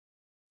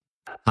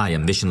Hi,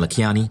 I'm Vishen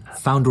Lakhiani,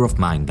 founder of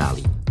Mind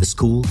Valley, the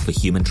school for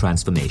human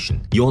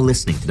transformation. You're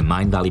listening to the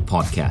Mind Valley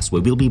podcast,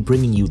 where we'll be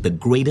bringing you the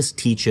greatest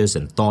teachers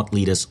and thought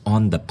leaders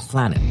on the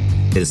planet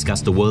to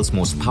discuss the world's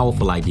most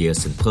powerful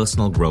ideas in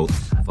personal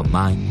growth for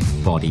mind,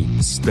 body,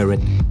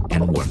 spirit,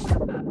 and work.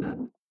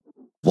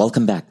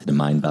 Welcome back to the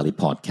Mind Valley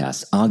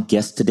podcast. Our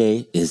guest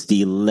today is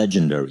the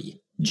legendary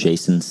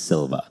Jason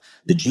Silva,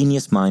 the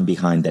genius mind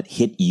behind that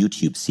hit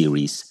YouTube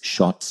series,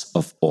 Shots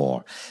of Awe.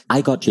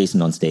 I got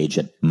Jason on stage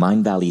at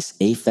Mind Valley's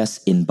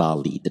A-Fest in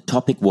Bali. The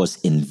topic was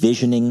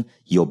envisioning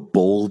your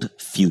bold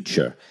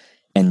future.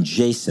 And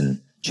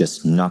Jason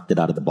just knocked it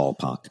out of the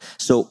ballpark.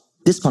 So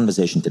this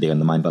conversation today on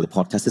the Mind Valley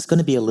podcast is going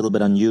to be a little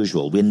bit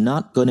unusual. We're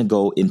not going to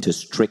go into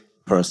strict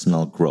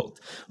personal growth.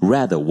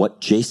 Rather,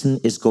 what Jason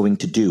is going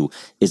to do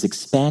is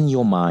expand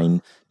your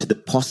mind to the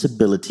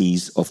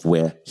possibilities of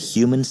where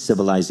human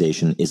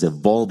civilization is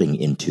evolving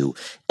into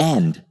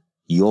and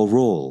your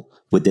role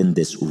within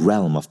this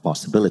realm of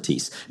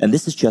possibilities. And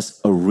this is just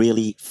a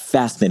really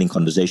fascinating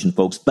conversation,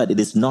 folks, but it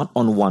is not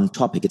on one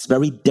topic. It's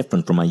very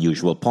different from our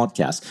usual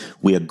podcast.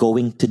 We are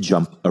going to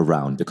jump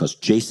around because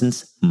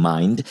Jason's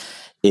mind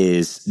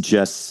is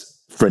just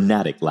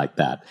frenetic like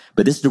that.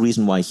 But this is the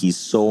reason why he's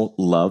so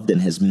loved and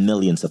has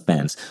millions of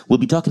fans. We'll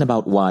be talking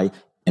about why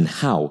and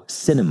how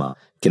cinema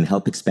can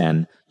help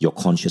expand your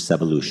conscious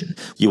evolution.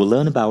 You will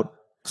learn about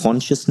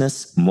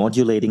consciousness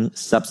modulating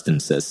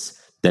substances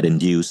that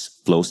induce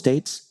flow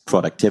states,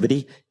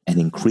 productivity, and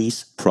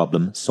increase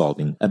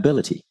problem-solving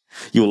ability.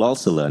 You will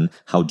also learn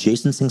how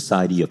Jason's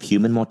anxiety of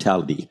human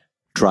mortality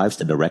drives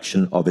the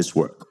direction of his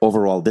work.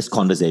 Overall, this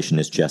conversation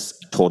is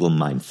just total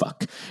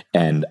mindfuck,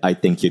 and I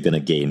think you're going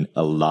to gain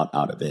a lot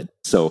out of it.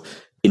 So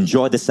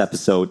enjoy this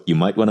episode. You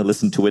might want to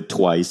listen to it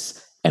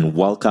twice, and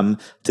welcome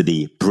to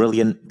the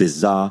brilliant,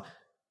 bizarre,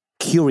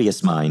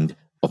 curious mind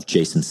of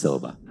Jason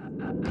Silva.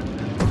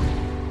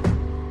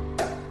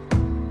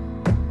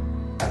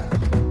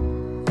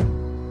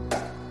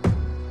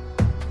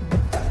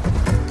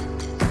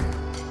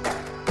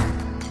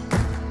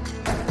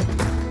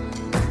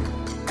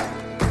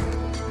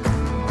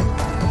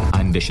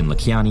 I'm Vishen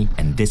Lakhiani,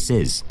 and this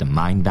is the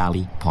Mind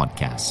Valley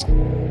podcast.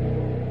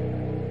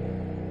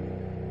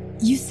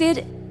 You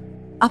said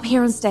up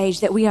here on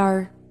stage that we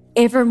are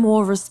ever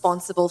more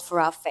responsible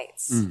for our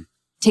fates.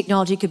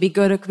 Technology could be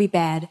good or it could be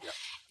bad. Yeah,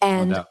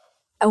 and no doubt.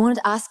 I wanted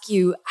to ask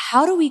you,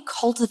 how do we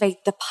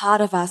cultivate the part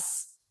of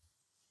us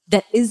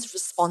that is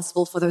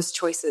responsible for those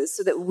choices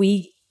so that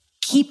we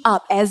keep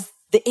up as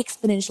the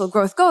exponential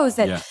growth goes,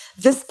 that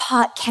this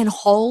part can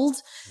hold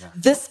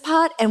this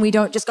part and we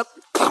don't just go...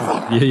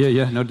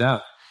 Yeah, no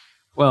doubt.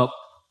 Well,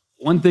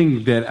 one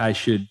thing that I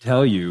should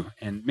tell you,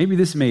 and maybe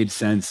this made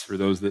sense for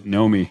those that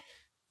know me,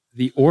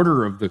 the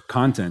order of the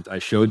content I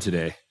showed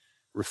today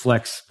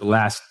reflects the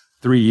last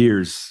 3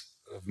 years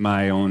of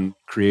my own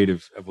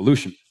creative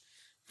evolution.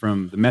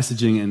 From the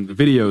messaging and the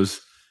videos,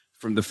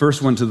 from the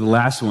first one to the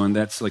last one,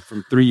 that's like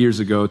from 3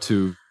 years ago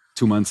to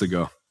 2 months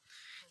ago.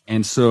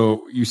 And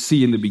so you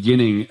see in the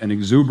beginning an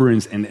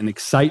exuberance and an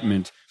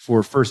excitement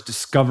for first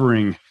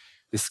discovering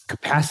this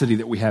capacity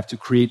that we have to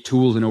create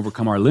tools and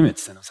overcome our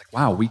limits. And I was like,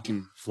 wow, we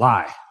can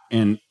fly.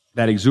 And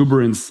that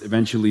exuberance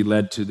eventually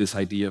led to this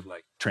idea of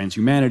like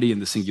transhumanity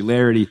and the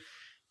singularity.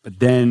 But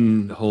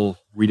then the whole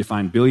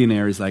redefined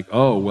billionaire is like,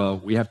 oh, well,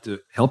 we have to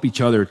help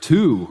each other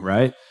too,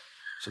 right?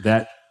 So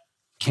that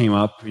came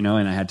up, and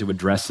I had to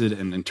address it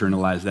and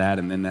internalize that.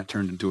 And then that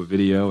turned into a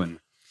video. And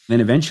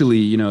then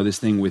eventually, this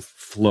thing with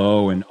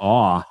flow and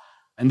awe.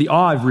 And the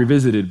awe I've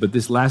revisited, but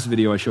this last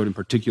video I showed in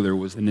particular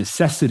was the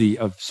necessity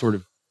of sort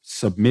of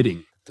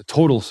submitting, the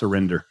total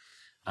surrender,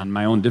 on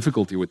my own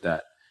difficulty with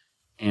that.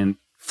 And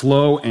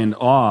flow and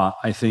awe,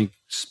 I think,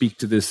 speak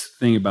to this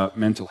thing about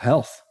mental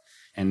health.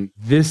 And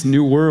this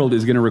new world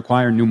is going to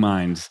require new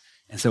minds.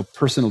 And so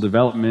personal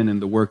development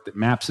and the work that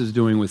MAPS is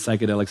doing with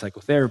psychedelic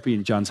psychotherapy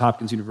and Johns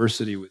Hopkins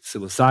University with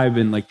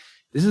psilocybin,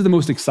 this is the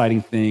most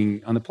exciting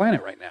thing on the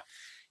planet right now.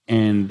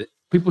 And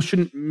people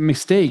shouldn't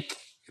mistake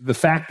the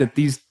fact that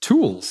these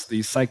tools,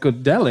 these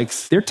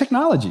psychedelics, they're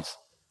technologies.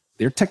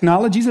 They're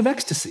technologies of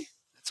ecstasy.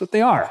 That's what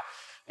they are.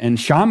 And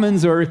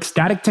shamans are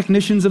ecstatic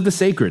technicians of the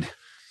sacred.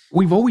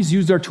 We've always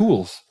used our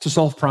tools to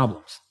solve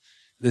problems.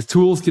 The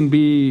tools can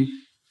be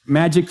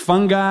magic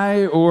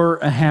fungi or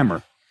a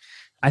hammer.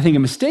 I think a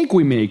mistake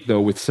we make,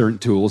 though, with certain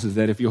tools is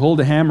that if you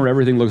hold a hammer,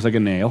 everything looks like a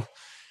nail.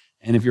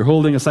 And if you're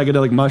holding a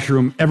psychedelic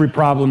mushroom, every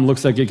problem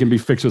looks like it can be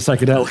fixed with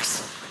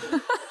psychedelics.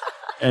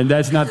 And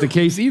that's not the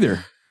case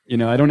either.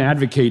 I don't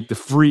advocate the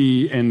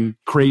free and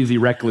crazy,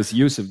 reckless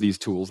use of these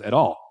tools at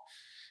all.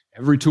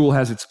 Every tool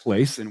has its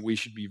place, and we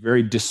should be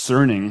very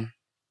discerning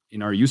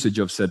in our usage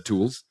of said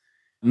tools.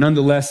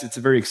 Nonetheless, it's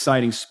a very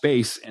exciting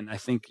space, and I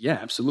think,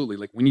 absolutely,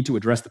 we need to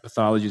address the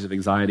pathologies of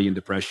anxiety and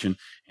depression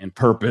and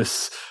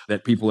purpose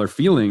that people are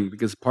feeling,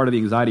 because part of the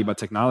anxiety about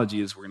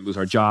technology is we're going to lose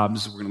our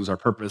jobs, we're going to lose our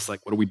purpose,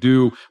 what do we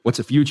do, what's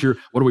the future,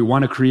 what do we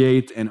want to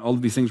create, and all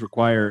of these things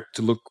require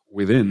to look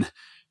within,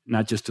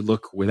 not just to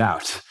look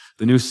without.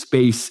 The new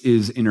space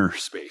is inner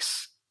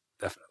space,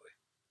 definitely.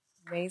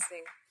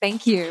 Amazing.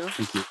 Thank you.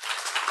 Thank you.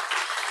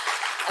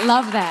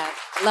 Love that.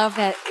 Love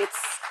that. It's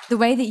the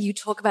way that you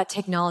talk about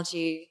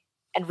technology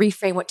and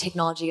reframe what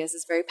technology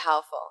is very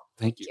powerful.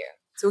 Thank you.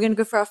 So we're going to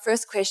go for our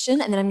first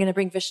question, and then I'm going to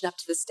bring Vishen up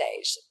to the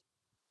stage.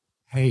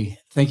 Hey,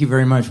 thank you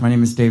very much. My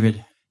name is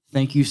David.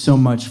 Thank you so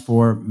much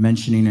for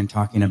mentioning and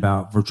talking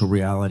about virtual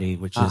reality,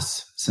 which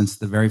is, since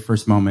the very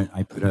first moment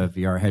I put a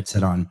VR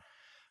headset on,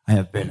 I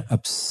have been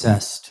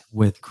obsessed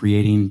with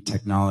creating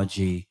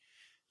technology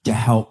to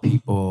help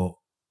people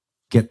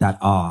get that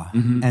awe.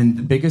 Mm-hmm. And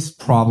the biggest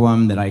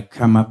problem that I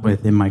come up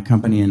with in my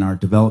company in our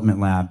development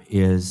lab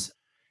is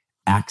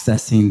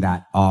accessing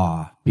that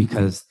awe,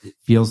 because it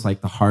feels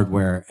like the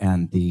hardware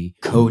and the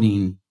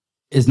coding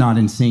is not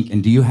in sync.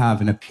 And do you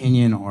have an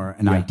opinion or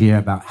an idea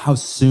about how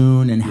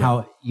soon and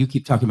how you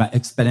keep talking about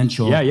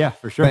exponential? Yeah,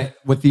 for sure. But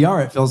with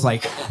VR, it feels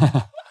like,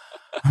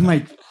 I'm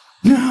like,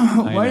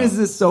 no, why is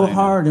this so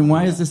hard? And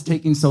why is this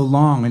taking so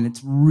long? And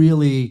it's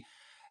really,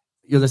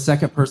 you're the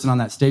second person on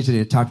that stage today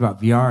that talked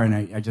about VR.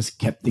 And I just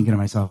kept thinking to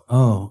myself,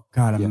 oh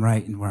God, I'm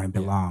right in where I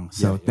belong.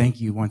 So thank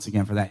you once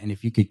again for that. And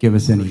if you could give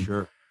us any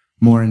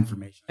more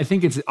information. I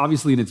think it's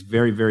obviously in its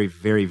very, very,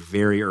 very,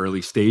 very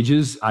early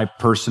stages.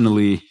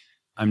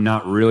 I'm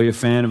not really a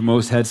fan of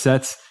most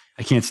headsets.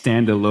 I can't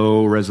stand a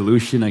low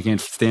resolution. I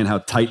can't stand how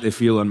tight they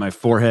feel on my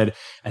forehead.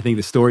 I think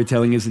the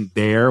storytelling isn't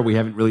there. We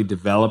haven't really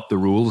developed the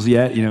rules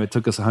yet. It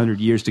took us 100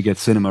 years to get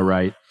cinema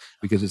right,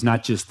 because it's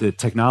not just the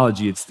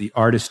technology, it's the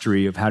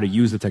artistry of how to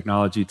use the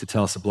technology to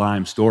tell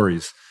sublime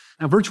stories.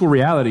 Now, virtual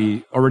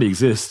reality already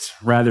exists,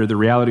 rather the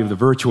reality of the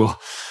virtual,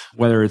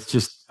 whether it's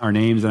just our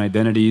names and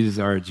identities,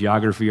 our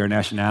geography, our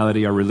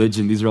nationality, our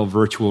religion. These are all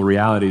virtual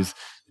realities.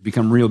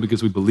 Become real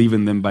because we believe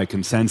in them by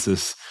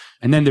consensus.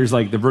 And then there's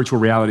like the virtual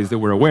realities that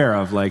we're aware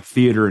of, like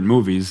theater and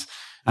movies.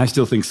 I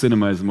still think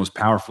cinema is the most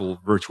powerful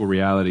virtual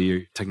reality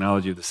or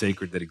technology of the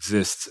sacred that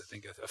exists. I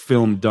think a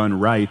film done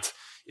right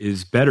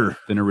is better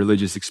than a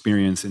religious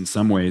experience in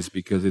some ways,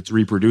 because it's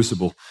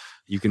reproducible.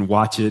 You can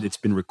watch it, it's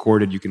been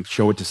recorded, you can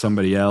show it to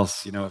somebody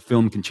else. A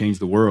film can change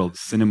the world.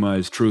 Cinema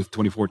is truth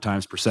 24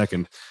 times per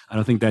second. I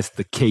don't think that's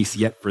the case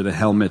yet for the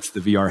helmets,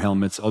 the VR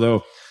helmets,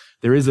 although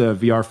there is a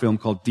VR film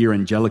called Dear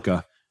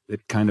Angelica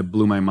that kind of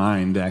blew my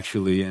mind,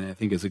 actually, and I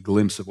think is a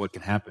glimpse of what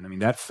can happen. I mean,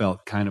 that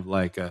felt kind of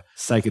like a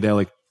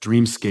psychedelic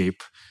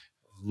dreamscape,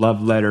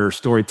 love letter,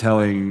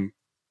 storytelling,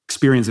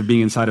 experience of being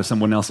inside of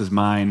someone else's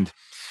mind.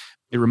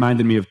 It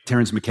reminded me of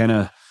Terence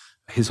McKenna,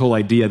 his whole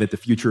idea that the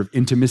future of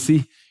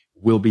intimacy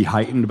will be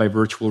heightened by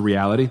virtual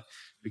reality.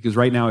 Because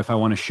right now, if I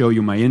want to show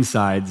you my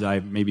insides,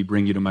 I maybe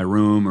bring you to my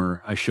room,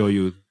 or I show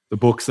you the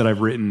books that I've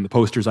written, the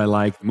posters I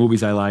like, the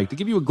movies I like, to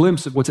give you a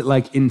glimpse of what's it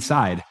like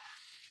inside.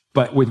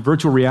 But with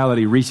virtual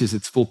reality reaches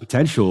its full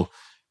potential,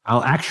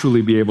 I'll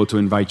actually be able to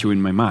invite you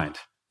in my mind.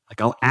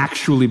 Like, I'll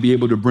actually be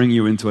able to bring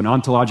you into an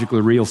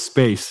ontologically real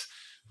space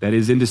that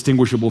is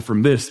indistinguishable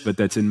from this, but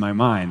that's in my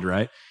mind,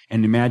 right?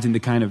 And imagine the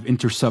kind of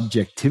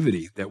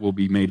intersubjectivity that will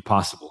be made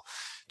possible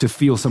to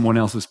feel someone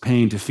else's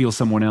pain, to feel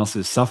someone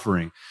else's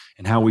suffering,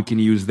 and how we can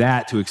use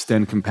that to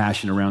extend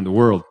compassion around the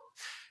world.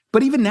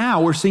 But even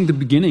now, we're seeing the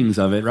beginnings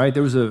of it, right?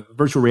 There was a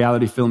virtual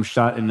reality film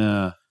shot in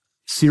a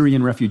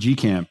Syrian refugee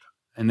camp,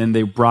 and then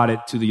they brought it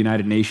to the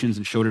United Nations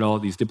and showed it all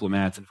of these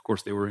diplomats. And of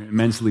course, they were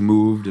immensely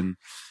moved. And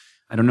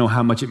I don't know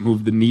how much it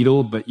moved the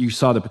needle, but you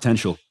saw the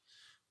potential.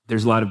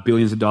 There's a lot of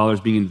billions of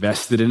dollars being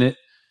invested in it.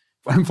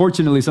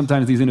 Unfortunately,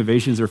 sometimes these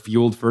innovations are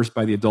fueled first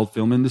by the adult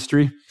film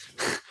industry.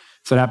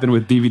 So it happened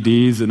with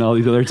DVDs and all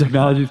these other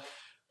technologies.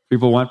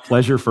 People want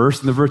pleasure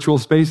first in the virtual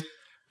space.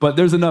 But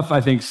there's enough,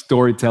 I think,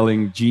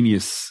 storytelling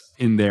genius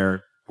in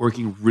there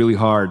working really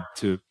hard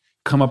to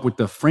come up with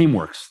the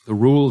frameworks, the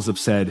rules of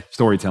said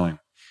storytelling.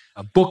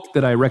 A book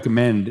that I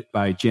recommend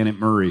by Janet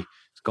Murray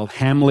is called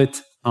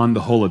Hamlet on the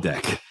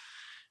Holodeck.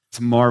 It's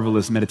a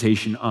marvelous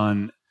meditation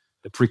on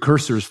the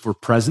precursors for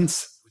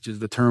presence, which is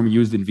the term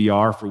used in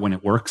VR for when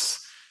it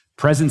works.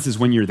 Presence is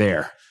when you're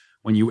there,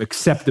 when you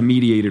accept the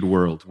mediated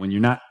world, when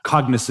you're not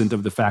cognizant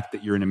of the fact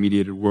that you're in a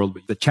mediated world,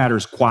 but the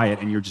chatter's quiet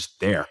and you're just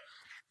there.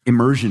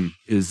 Immersion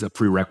is a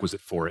prerequisite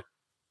for it.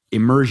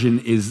 Immersion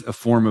is a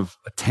form of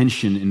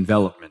attention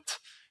envelopment.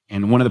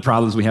 And one of the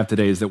problems we have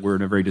today is that we're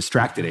in a very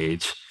distracted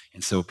age.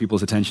 And so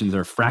people's attentions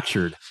are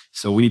fractured.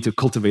 So we need to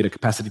cultivate a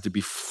capacity to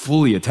be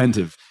fully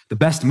attentive. The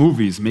best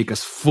movies make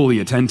us fully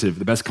attentive.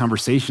 The best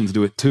conversations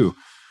do it too.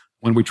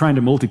 When we're trying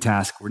to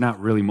multitask, we're not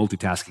really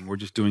multitasking. We're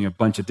just doing a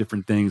bunch of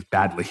different things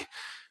badly.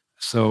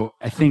 So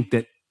I think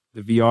that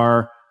the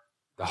VR,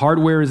 the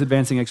hardware is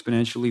advancing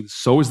exponentially.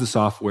 So is the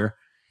software.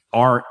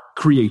 Our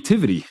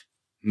creativity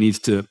needs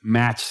to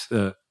match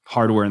the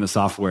hardware and the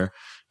software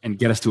and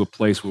get us to a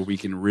place where we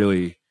can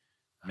really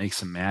make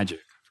some magic,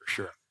 for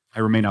sure. I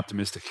remain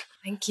optimistic.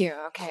 Thank you.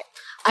 Okay.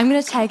 I'm going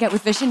to tag up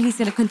with Vishen. He's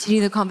going to continue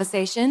the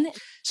conversation.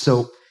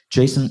 So,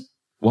 Jason,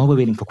 while we're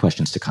waiting for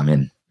questions to come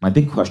in, my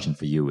big question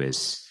for you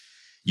is,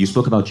 you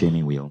spoke about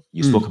Jamie Wheel.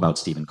 You spoke about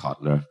Stephen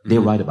Kotler. They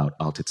write about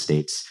altered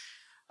states.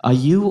 Are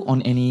you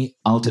on any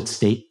altered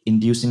state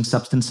inducing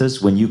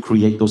substances when you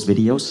create those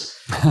videos?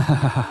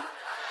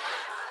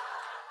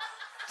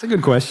 That's a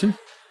good question.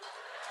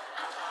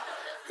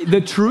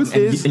 The truth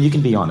is... And you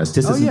can be honest,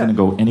 this isn't going to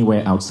go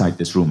anywhere outside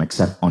this room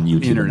except on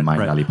YouTube and the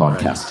Mind Valley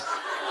podcast.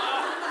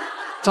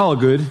 Right. It's all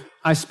good.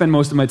 I spend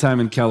most of my time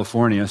in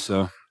California,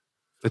 so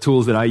the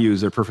tools that I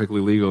use are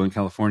perfectly legal in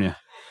California.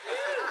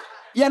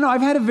 Yeah, no,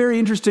 I've had a very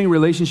interesting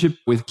relationship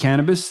with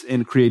cannabis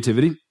and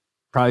creativity,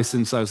 probably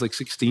since I was like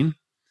 16.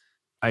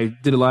 I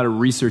did a lot of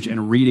research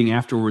and reading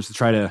afterwards to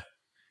try to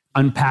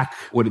unpack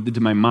what it did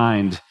to my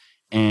mind.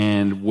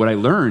 And what I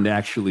learned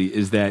actually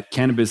is that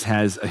cannabis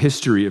has a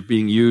history of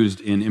being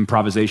used in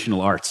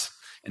improvisational arts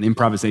and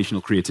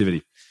improvisational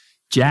creativity.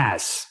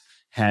 Jazz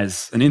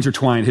has an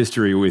intertwined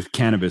history with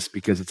cannabis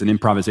because it's an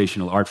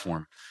improvisational art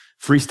form.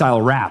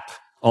 Freestyle rap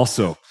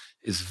also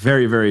is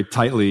very, very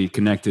tightly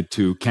connected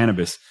to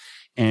cannabis.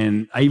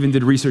 And I even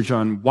did research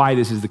on why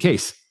this is the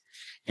case.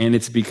 And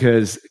it's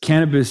because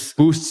cannabis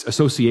boosts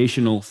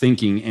associational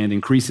thinking and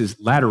increases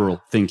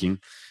lateral thinking.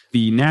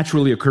 The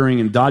naturally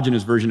occurring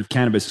endogenous version of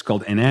cannabis is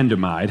called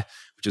anandamide,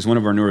 which is one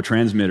of our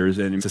neurotransmitters,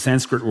 and it's a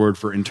Sanskrit word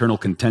for internal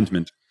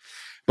contentment.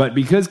 But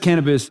because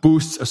cannabis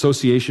boosts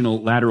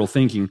associational lateral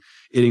thinking,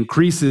 it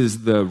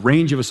increases the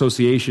range of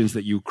associations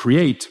that you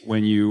create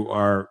when you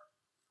are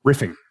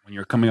riffing, when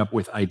you're coming up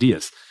with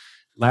ideas.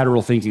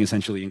 Lateral thinking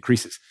essentially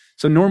increases.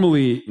 So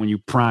normally when you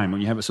prime,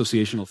 when you have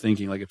associational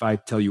thinking, like if I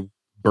tell you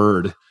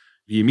bird,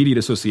 the immediate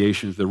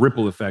associations, the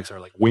ripple effects are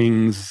like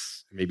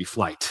wings, maybe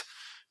flight.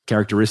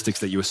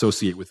 Characteristics that you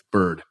associate with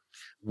bird.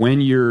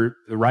 When you're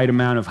the right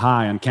amount of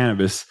high on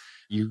cannabis,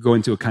 you go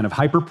into a kind of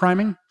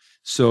hyper-priming.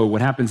 So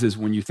what happens is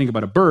when you think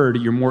about a bird,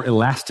 you're more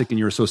elastic in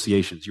your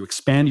associations. You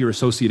expand your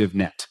associative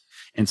net.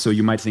 And so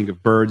you might think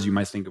of birds, you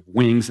might think of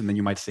wings, and then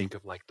you might think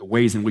of like the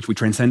ways in which we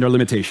transcend our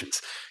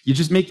limitations. You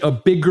just make a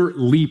bigger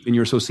leap in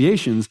your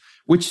associations,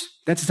 which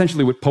that's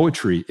essentially what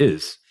poetry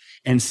is.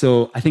 And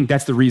so I think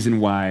that's the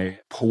reason why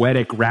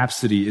poetic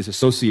rhapsody is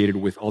associated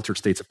with altered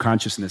states of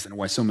consciousness and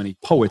why so many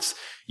poets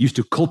used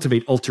to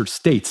cultivate altered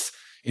states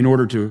in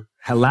order to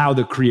allow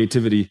the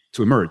creativity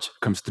to emerge.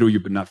 It comes through you,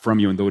 but not from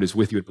you. And though it is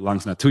with you, it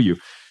belongs not to you.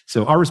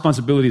 So our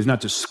responsibility is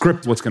not to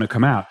script what's going to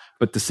come out,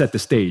 but to set the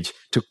stage,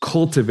 to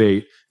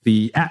cultivate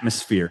the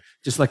atmosphere.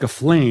 Just like a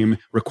flame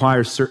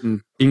requires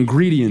certain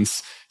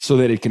ingredients so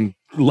that it can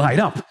light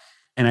up.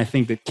 And I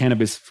think that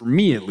cannabis, for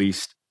me at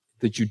least,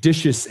 the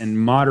judicious and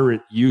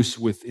moderate use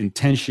with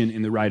intention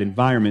in the right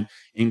environment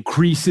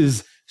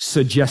increases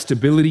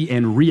suggestibility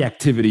and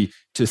reactivity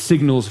to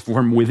signals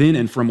from within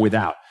and from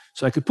without.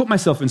 So I could put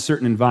myself in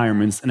certain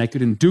environments and I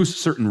could induce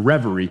certain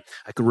reverie.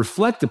 I could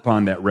reflect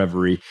upon that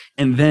reverie.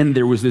 And then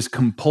there was this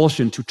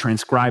compulsion to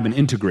transcribe and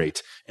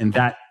integrate. And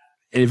that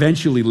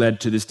eventually led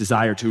to this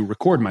desire to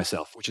record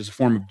myself, which is a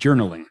form of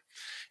journaling.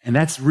 And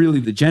that's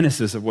really the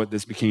genesis of what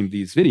this became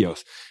these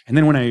videos. And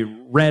then when I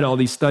read all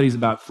these studies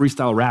about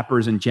freestyle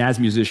rappers and jazz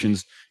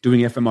musicians doing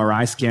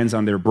fMRI scans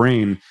on their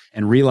brain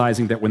and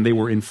realizing that when they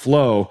were in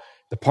flow,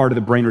 the part of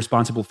the brain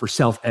responsible for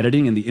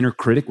self-editing and the inner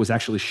critic was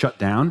actually shut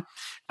down,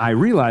 I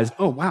realized,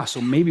 oh, wow,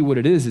 so maybe what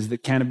it is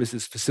that cannabis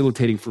is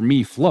facilitating for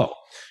me flow.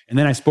 And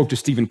then I spoke to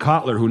Stephen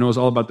Kotler, who knows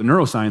all about the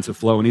neuroscience of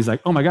flow, and he's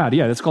like, oh my God,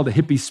 yeah, that's called a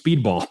hippie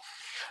speedball.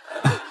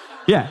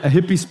 Yeah, a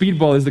hippie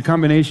speedball is the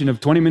combination of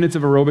 20 minutes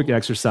of aerobic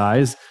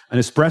exercise, an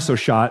espresso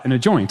shot, and a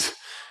joint.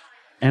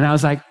 And I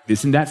was like,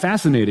 isn't that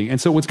fascinating?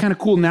 And so what's kind of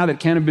cool now that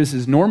cannabis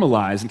is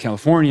normalized in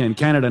California and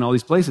Canada and all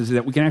these places is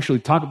that we can actually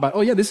talk about,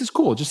 oh yeah, this is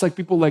cool. Just like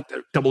people like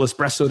double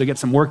espresso to get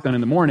some work done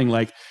in the morning,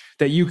 like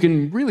that you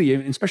can really,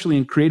 especially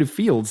in creative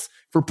fields,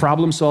 for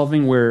problem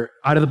solving where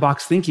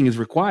out-of-the-box thinking is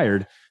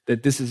required,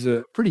 that this is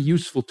a pretty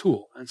useful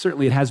tool. And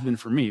certainly it has been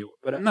for me.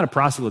 But I'm not a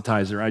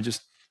proselytizer. I'm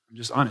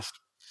just honest.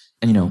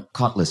 And, you know,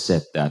 Kotler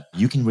said that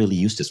you can really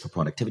use this for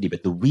productivity,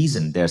 but the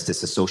reason there's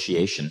this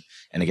association,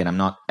 and again, I'm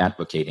not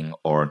advocating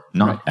or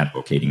not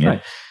advocating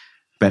it,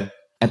 but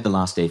at the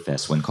last Day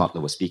Fest, when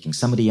Kotler was speaking,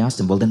 somebody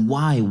asked him, well, then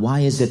why? Why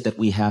is it that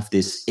we have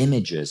these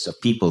images of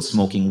people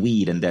smoking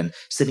weed and then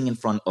sitting in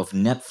front of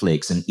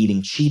Netflix and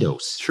eating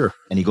Cheetos? Sure.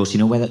 And he goes, you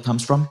know where that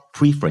comes from?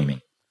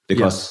 Pre-framing.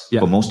 Because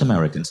for most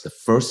Americans, the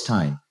first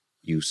time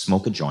you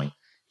smoke a joint,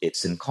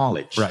 it's in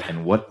college. Right.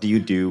 And what do you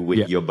do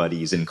with your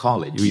buddies in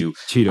college? You eat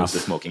Cheetos. After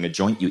smoking a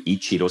joint, you eat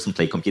Cheetos and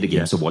play computer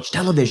games or watch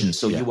television.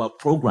 So you are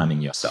programming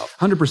yourself.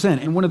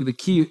 100%. And one of the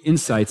key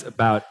insights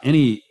about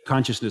any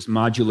consciousness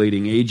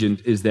modulating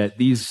agent is that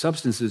these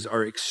substances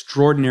are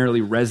extraordinarily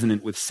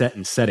resonant with set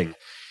and setting.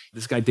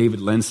 This guy, David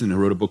Lenson, who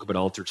wrote a book about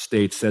altered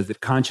states, says that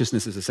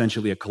consciousness is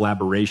essentially a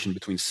collaboration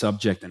between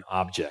subject and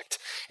object.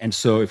 And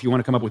so if you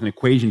want to come up with an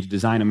equation to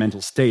design a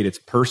mental state, it's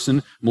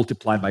person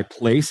multiplied by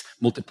place,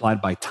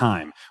 multiplied by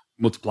time,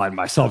 multiplied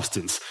by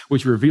substance,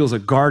 which reveals a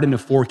garden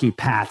of forking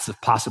paths of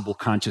possible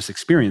conscious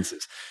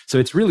experiences. So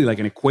it's really like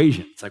an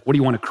equation. It's like, what do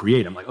you want to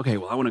create? I'm like, okay,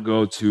 well, I want to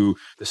go to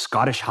the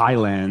Scottish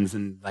Highlands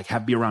and like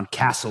be around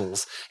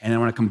castles. And then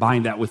I want to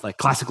combine that with like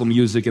classical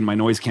music and my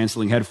noise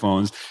canceling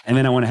headphones. And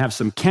then I want to have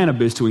some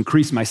cannabis to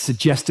increase my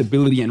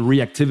suggestibility and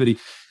reactivity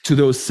to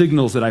those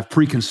signals that I've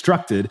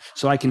pre-constructed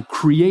so I can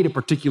create a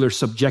particular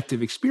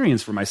subjective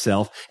experience for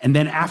myself. And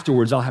then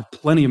afterwards, I'll have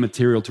plenty of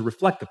material to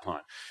reflect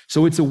upon.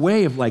 So it's a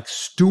way of like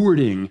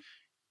stewarding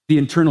the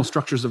internal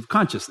structures of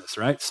consciousness,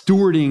 right?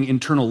 Stewarding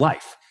internal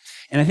life.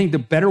 And I think the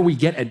better we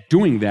get at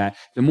doing that,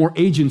 the more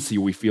agency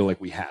we feel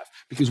like we have,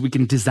 because we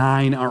can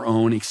design our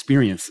own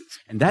experiences.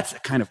 And that's a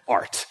kind of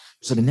art.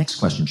 So the next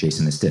question,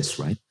 Jason, is this,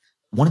 right?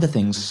 One of the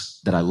things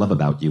that I love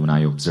about you and I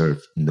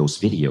observe in those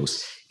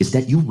videos is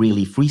that you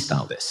really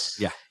freestyle this.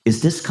 Yeah.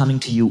 Is this coming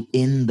to you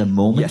in the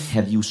moment? Yes.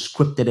 Have you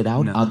scripted it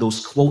out? No. Are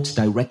those quotes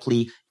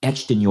directly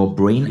etched in your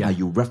brain? Yeah. Are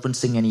you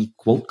referencing any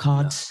quote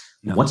cards?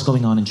 No. What's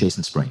going on in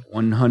Jason's brain?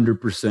 100%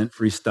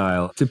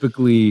 freestyle.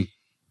 Typically,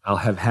 I'll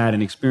have had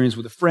an experience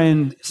with a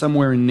friend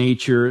somewhere in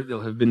nature.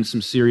 There'll have been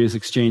some serious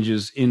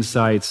exchanges,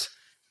 insights.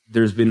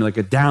 There's been like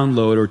a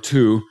download or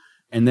two.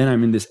 And then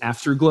I'm in this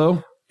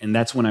afterglow. And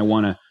that's when I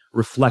want to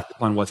reflect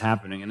upon what's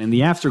happening. And in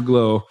the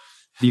afterglow,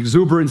 the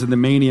exuberance and the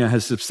mania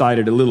has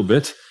subsided a little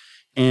bit.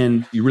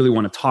 And you really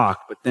want to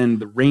talk. But then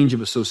the range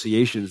of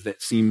associations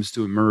that seems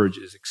to emerge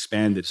is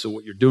expanded. So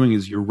what you're doing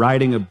is you're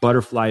riding a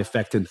butterfly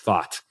effect in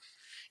thought.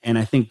 And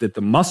I think that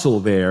the muscle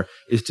there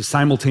is to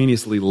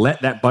simultaneously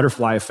let that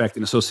butterfly effect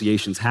and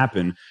associations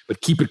happen, but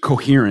keep it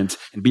coherent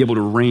and be able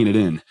to rein it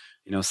in.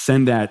 You know,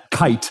 send that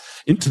kite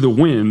into the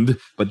wind,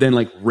 but then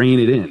like rein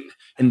it in.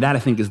 And that I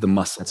think is the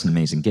muscle. That's an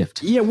amazing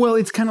gift. Yeah, well,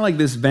 it's kind of like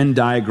this Venn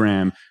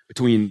diagram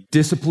between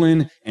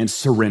discipline and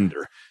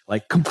surrender.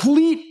 Like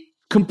complete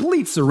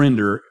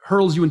surrender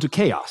hurls you into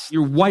chaos.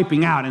 You're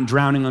wiping out and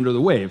drowning under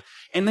the wave.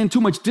 And then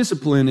too much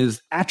discipline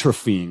is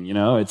atrophying, you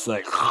know? It's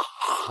like,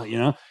 you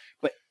know?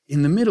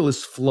 In the middle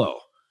is flow,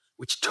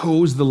 which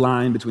toes the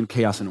line between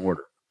chaos and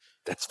order.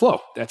 That's flow.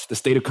 That's the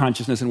state of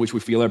consciousness in which we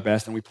feel our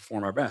best and we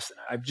perform our best. And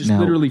I've just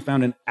literally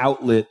found an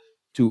outlet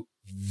to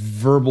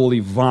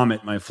verbally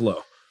vomit my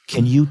flow.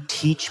 Can you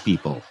teach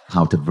people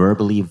how to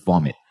verbally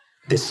vomit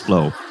this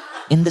flow?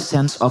 In the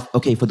sense of,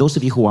 okay, for those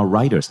of you who are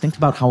writers, think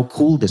about how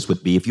cool this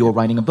would be if you were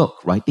writing a book,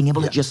 right? Being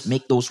able to just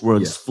make those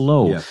words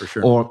flow. Yeah, for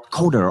sure. Or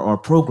coder or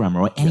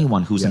programmer or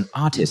anyone who's an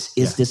artist.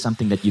 Is this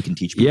something that you can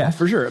teach people? Yeah,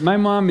 for sure. My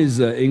mom is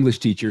an English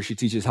teacher. She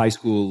teaches high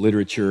school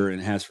literature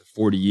and has for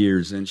 40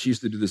 years. And she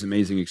used to do this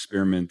amazing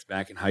experiment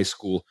back in high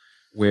school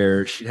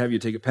where she'd have you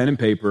take a pen and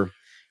paper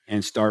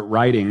and start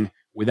writing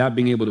without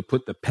being able to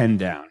put the pen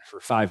down for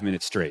 5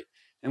 minutes straight.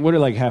 And what are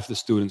like half the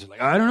students are like,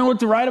 I don't know what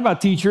to write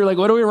about, teacher. Like,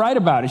 what do we write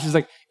about? And she's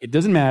like, it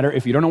doesn't matter.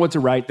 If you don't know what to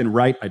write, then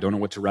write. I don't know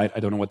what to write. I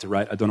don't know what to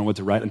write. I don't know what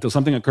to write until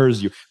something occurs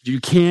to you. You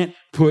can't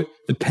put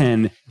the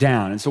pen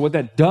down. And so what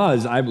that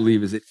does, I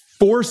believe, is it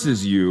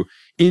forces you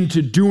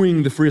into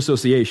doing the free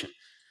association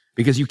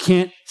because you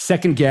can't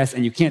second guess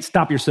and you can't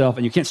stop yourself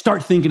and you can't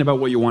start thinking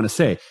about what you want to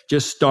say.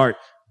 Just start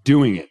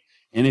doing it.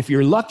 And if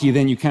you're lucky,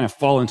 then you kind of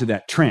fall into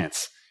that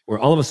trance where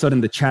all of a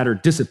sudden the chatter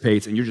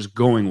dissipates and you're just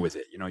going with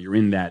it. You know, you're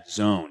in that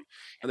zone.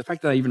 And the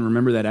fact that I even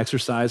remember that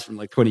exercise from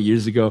like 20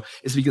 years ago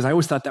is because I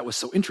always thought that was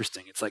so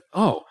interesting. It's like,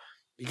 oh,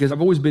 because I've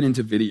always been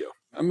into video.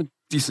 I'm a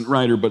decent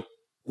writer, but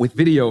with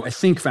video, I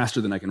think faster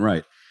than I can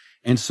write.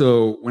 And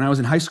so when I was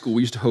in high school,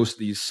 we used to host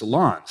these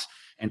salons.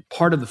 And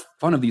part of the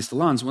fun of these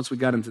salons, once we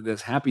got into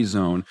this happy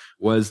zone,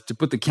 was to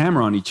put the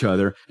camera on each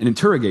other and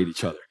interrogate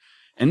each other.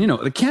 And, you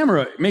know, the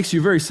camera makes you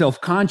very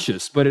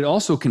self-conscious, but it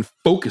also can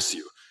focus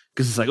you.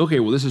 Because it's like, okay,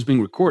 well, this is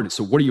being recorded.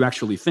 So what do you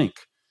actually think?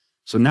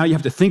 So now you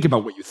have to think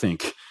about what you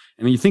think.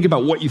 And when you think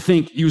about what you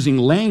think using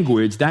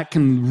language, that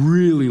can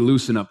really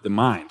loosen up the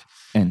mind.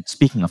 And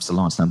speaking of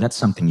salons, now that's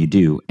something you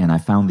do, and I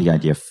found the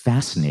idea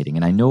fascinating.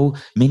 And I know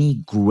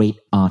many great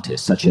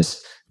artists, such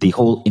as the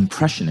whole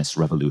Impressionist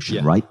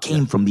revolution, right,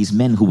 came from these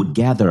men who would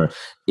gather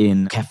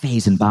in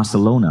cafes in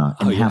Barcelona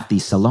and have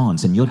these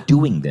salons, and you're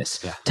doing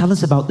this. Tell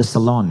us about the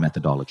salon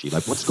methodology.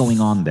 Like, what's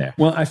going on there?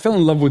 Well, I fell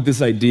in love with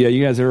this idea.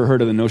 You guys ever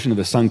heard of the notion of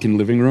the sunken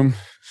living room?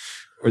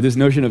 Or this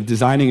notion of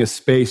designing a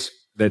space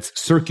that's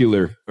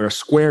circular or a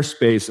square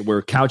space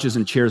where couches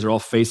and chairs are all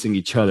facing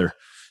each other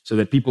so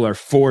that people are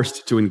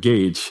forced to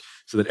engage,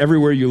 so that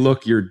everywhere you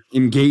look, you're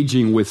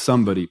engaging with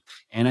somebody.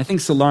 And I think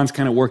salons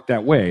kind of work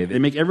that way. They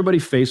make everybody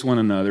face one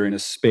another in a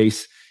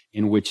space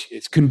in which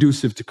it's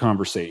conducive to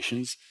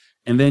conversations.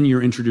 And then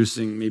you're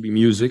introducing maybe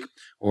music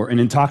or an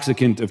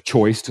intoxicant of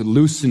choice to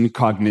loosen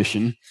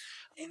cognition.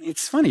 And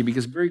it's funny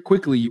because very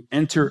quickly you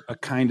enter a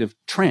kind of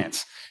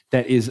trance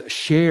that is a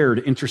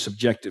shared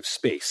intersubjective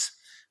space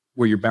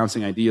where you're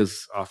bouncing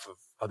ideas off of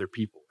other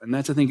people. And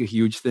that's, I think, a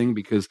huge thing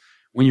because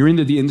when you're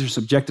into the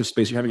intersubjective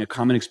space, you're having a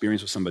common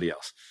experience with somebody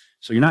else.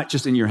 So you're not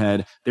just in your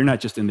head, they're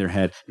not just in their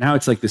head. Now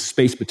it's like this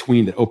space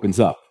between that opens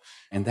up.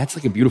 And that's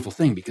like a beautiful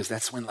thing because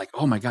that's when like,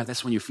 oh my God,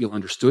 that's when you feel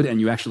understood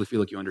and you actually feel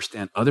like you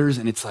understand others.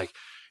 And it's like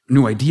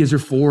new ideas are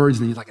forged.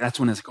 And you're like, that's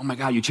when it's like, oh my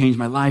God, you changed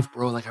my life,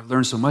 bro. Like I've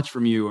learned so much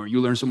from you or you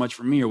learned so much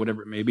from me or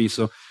whatever it may be.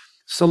 So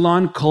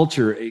salon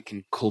culture, it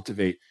can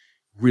cultivate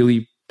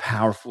really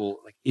powerful,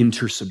 like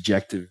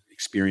intersubjective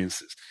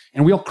experiences.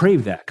 And we all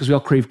crave that because we all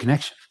crave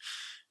connection.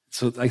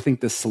 So I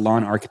think the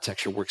salon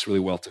architecture works really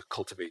well to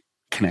cultivate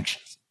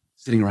connections,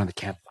 sitting around the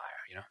campfire,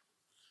 you know?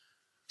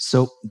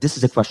 So this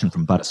is a question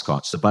from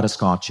Butterscotch. So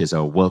Butterscotch is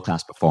a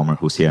world-class performer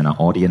who's here in our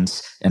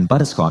audience. And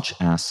Butterscotch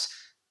asks,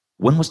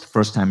 when was the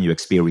first time you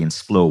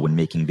experienced flow when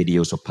making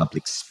videos or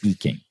public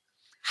speaking?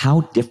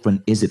 How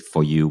different is it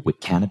for you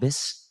with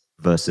cannabis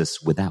versus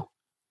without?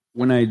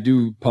 When I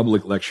do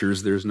public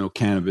lectures, there's no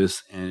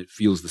cannabis and it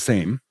feels the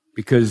same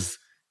because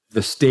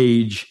the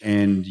stage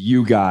and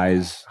you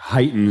guys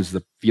heightens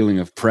the feeling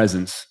of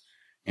presence,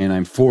 and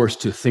I'm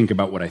forced to think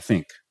about what I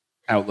think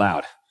out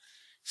loud.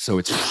 So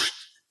it's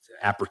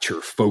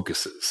aperture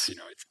focuses,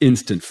 it's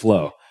instant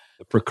flow.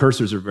 The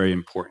precursors are very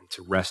important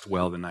to rest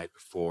well the night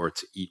before,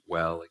 to eat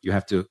well. You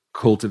have to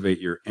cultivate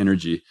your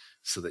energy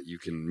so that you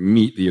can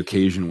meet the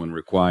occasion when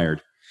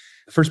required.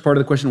 The first part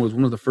of the question was,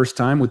 when was the first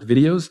time with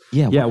videos?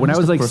 Yeah, when I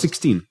was like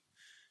 16.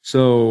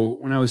 So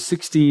when I was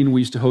 16,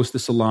 we used to host the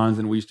salons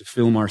and we used to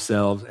film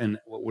ourselves. And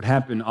what would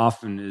happen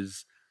often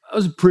is I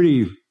was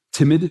pretty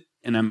timid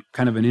and I'm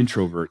kind of an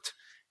introvert.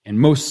 And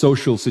most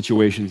social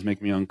situations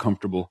make me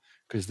uncomfortable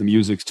because the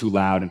music's too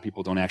loud and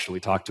people don't actually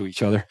talk to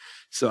each other.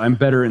 So I'm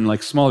better in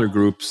like smaller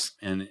groups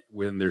and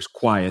when there's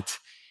quiet.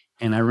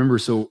 And I remember,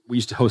 so we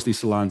used to host these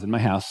salons in my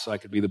house so I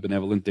could be the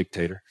benevolent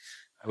dictator.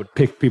 I would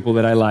pick people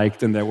that I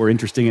liked and that were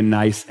interesting and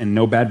nice and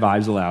no bad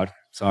vibes allowed.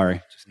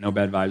 Sorry, just no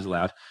bad vibes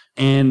allowed.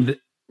 And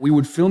we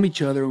would film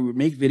each other, we would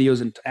make videos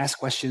and ask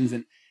questions.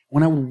 And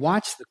when I would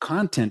watch the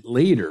content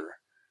later,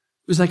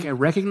 it was like I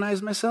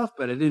recognized myself,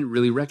 but I didn't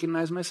really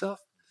recognize myself.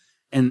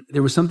 And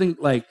there was something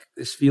like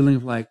this feeling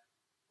of like,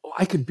 oh,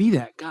 I could be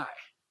that guy.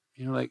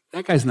 Like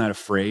that guy's not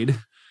afraid.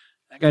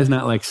 That guy's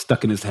not like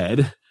stuck in his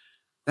head.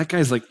 That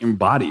guy's like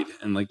embodied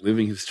and like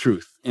living his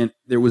truth. And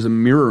there was a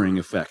mirroring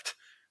effect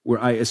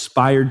where I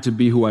aspired to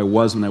be who I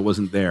was when I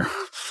wasn't there.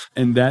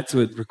 And that's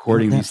what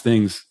recording these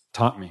things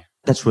taught me.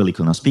 That's really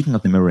cool. Now, speaking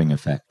of the mirroring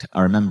effect,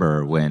 I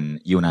remember when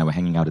you and I were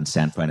hanging out in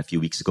San Fran a few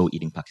weeks ago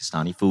eating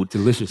Pakistani food.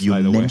 Delicious, you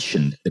by the way. You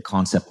mentioned the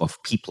concept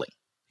of peopling.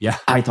 Yeah.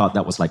 I thought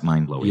that was like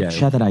mind-blowing. Yeah.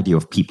 Share that idea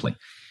of peopling.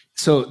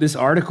 So this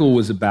article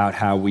was about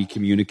how we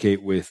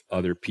communicate with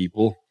other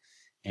people.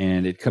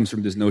 And it comes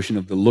from this notion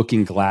of the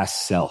looking glass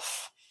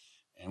self.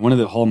 And one of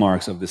the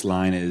hallmarks of this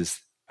line is,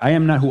 I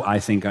am not who I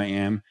think I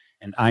am,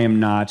 and I am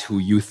not who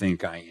you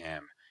think I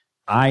am.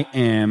 I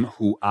am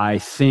who I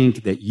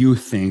think that you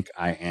think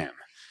I am.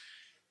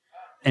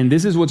 And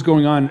this is what's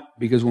going on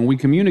because when we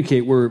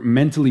communicate, we're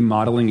mentally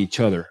modeling each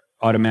other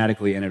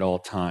automatically and at all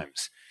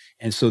times.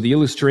 And so the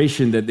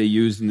illustration that they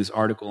used in this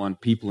article on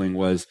peopling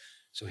was,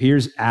 so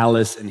here's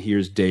Alice and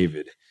here's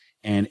David.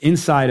 And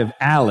inside of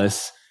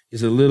Alice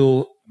is a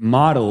little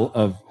model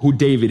of who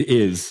David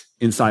is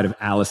inside of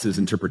Alice's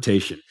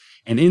interpretation.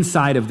 And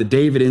inside of the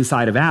David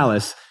inside of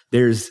Alice,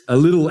 there's a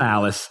little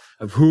Alice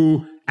of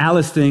who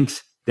Alice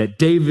thinks that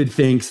David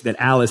thinks that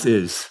Alice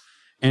is.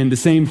 And the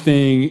same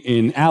thing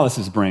in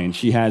Alice's brain.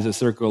 She has a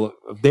circle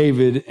of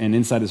David, and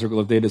inside the circle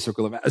of David, a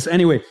circle of Alice.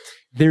 Anyway,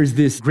 there's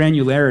this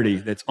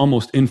granularity that's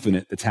almost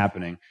infinite that's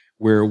happening,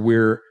 where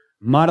we're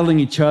modeling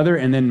each other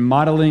and then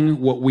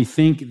modeling what we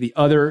think the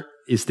other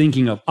is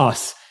thinking of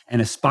us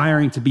and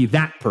aspiring to be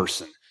that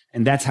person.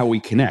 And that's how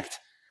we connect.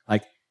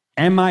 Like,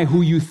 am I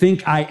who you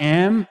think I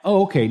am?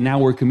 Oh, okay, now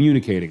we're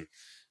communicating,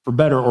 for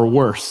better or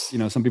worse.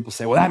 Some people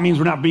say, well, that means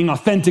we're not being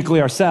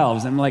authentically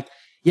ourselves. I'm like,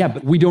 yeah,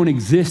 but we don't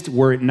exist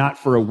were it not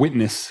for a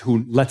witness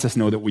who lets us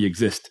know that we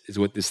exist, is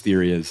what this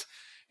theory is.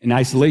 In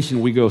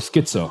isolation, we go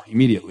schizo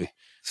immediately.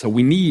 So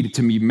we need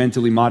to be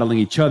mentally modeling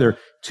each other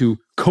to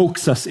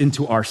coax us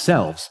into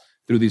ourselves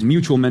through these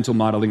mutual mental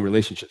modeling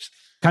relationships.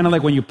 Kind of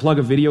like when you plug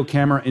a video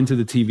camera into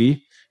the TV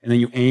and then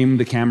you aim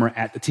the camera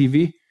at the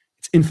TV,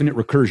 it's infinite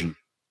recursion.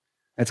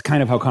 That's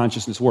kind of how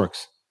consciousness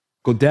works.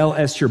 Gödel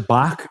Escher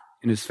Bach,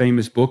 in his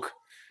famous book,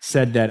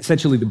 said that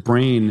essentially the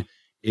brain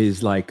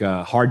is like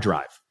a hard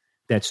drive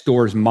that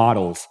stores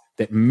models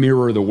that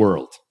mirror the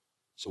world.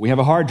 So we have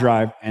a hard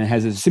drive and it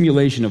has a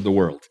simulation of the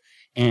world.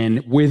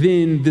 And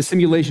within the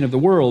simulation of the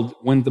world,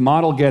 when the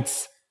model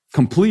gets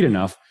complete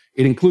enough,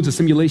 it includes a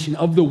simulation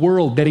of the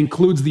world that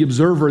includes the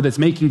observer that's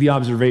making the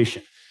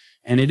observation.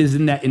 And it is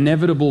in that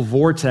inevitable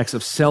vortex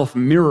of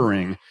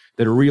self-mirroring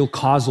that a real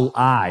causal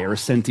I or a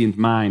sentient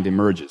mind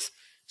emerges.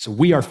 So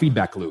we are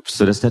feedback loops.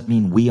 So does that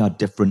mean we are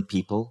different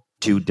people?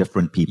 Two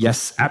different people?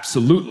 Yes,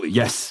 absolutely.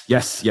 Yes.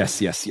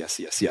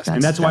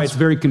 And that's why it's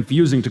very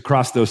confusing to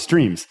cross those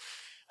streams.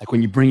 Like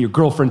when you bring your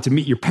girlfriend to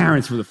meet your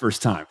parents for the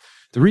first time.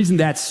 The reason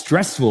that's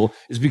stressful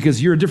is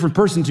because you're a different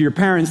person to your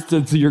parents,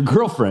 to your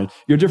girlfriend.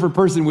 You're a different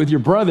person with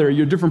your brother.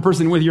 You're a different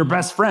person with your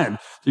best friend.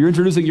 So you're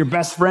introducing your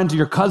best friend to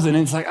your cousin.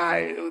 And it's like,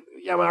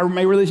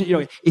 my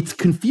relation, it's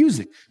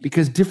confusing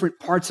because different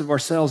parts of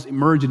ourselves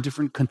emerge in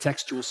different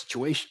contextual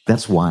situations.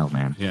 That's wild,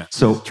 man. Yeah.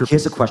 So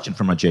here's a question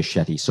from Rajesh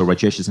Shetty. So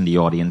Rajesh is in the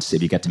audience.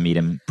 If you get to meet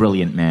him,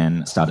 brilliant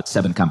man, started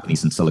 7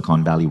 companies in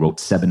Silicon Valley, wrote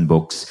 7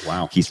 books.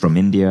 Wow. He's from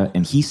India.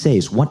 And he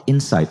says, what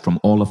insight from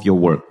all of your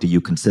work do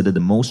you consider the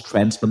most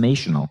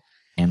transformational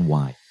and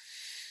why?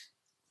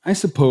 I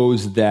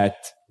suppose that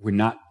we're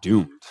not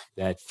doomed,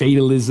 that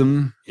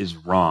fatalism is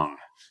wrong.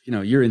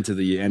 You're into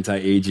the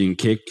anti-aging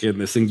kick and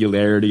the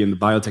singularity and the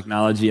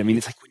biotechnology. I mean,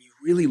 it's like when you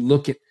really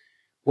look at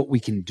what we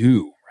can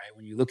do, right?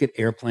 When you look at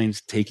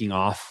airplanes taking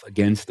off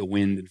against the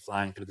wind and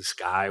flying through the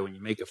sky, when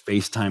you make a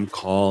FaceTime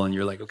call and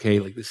you're like, okay,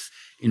 like this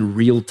in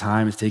real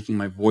time is taking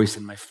my voice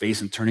and my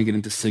face and turning it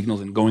into signals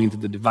and going into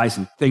the device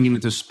and thinking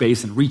into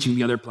space and reaching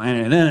the other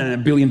planet and then a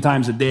billion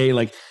times a day,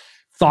 like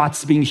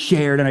thoughts being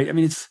shared. And I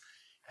mean,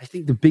 I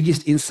think the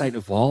biggest insight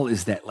of all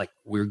is that like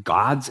we're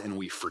gods and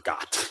we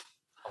forgot.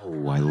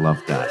 Oh, I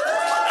love that.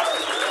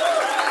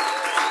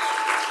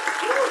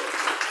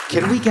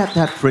 Can we get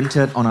that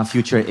printed on our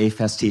future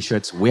A-Fest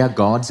t-shirts? We are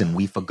gods and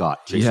we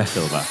forgot. Jason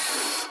Silva.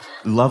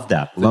 Love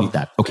that. Love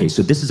that. Okay,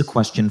 so this is a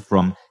question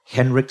from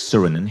Henrik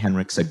Surinen.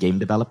 Henrik's a game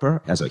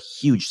developer, has a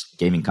huge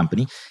gaming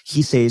company.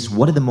 He says,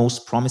 what are the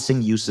most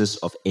promising uses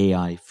of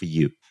AI for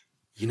you?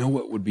 You know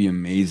what would be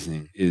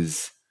amazing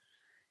is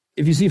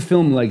if you see a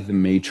film like The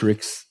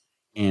Matrix,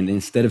 and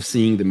instead of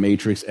seeing The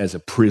Matrix as a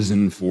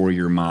prison for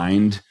your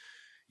mind,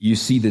 you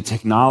see the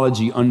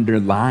technology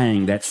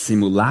underlying that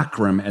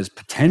simulacrum as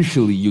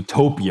potentially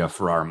utopia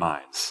for our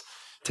minds.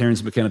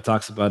 Terence McKenna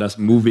talks about us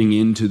moving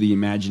into the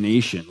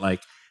imagination.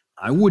 Like,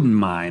 I wouldn't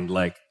mind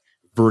like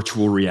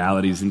virtual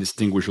reality is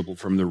indistinguishable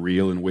from the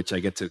real, in which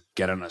I get to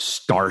get on a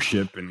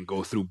starship and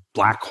go through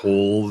black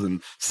holes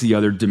and see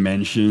other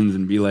dimensions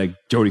and be like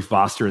Jodie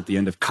Foster at the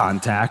end of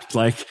Contact.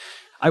 Like,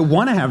 I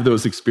want to have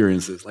those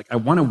experiences. Like, I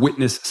want to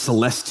witness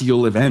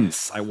celestial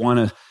events. I want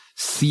to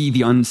see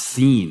the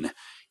unseen.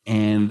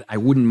 And I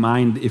wouldn't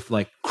mind if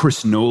like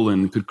Chris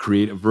Nolan could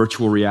create a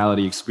virtual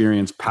reality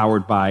experience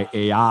powered by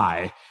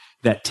AI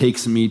that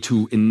takes me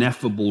to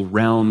ineffable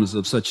realms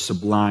of such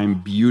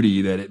sublime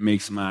beauty that it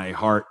makes my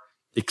heart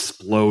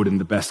explode in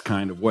the best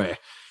kind of way.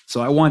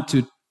 So I want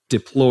to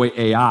deploy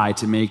AI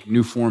to make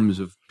new forms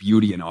of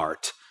beauty and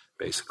art,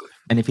 basically.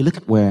 And if you look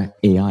at where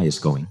AI is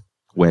going,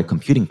 where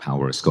computing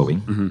power is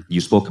going, you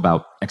spoke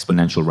about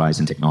exponential rise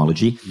in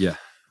technology. Yeah.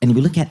 And if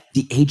you look at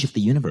the age of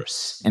the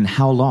universe and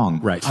how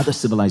long other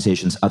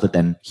civilizations other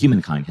than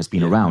humankind has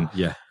been around,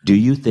 do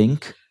you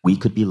think we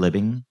could be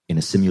living in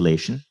a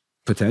simulation?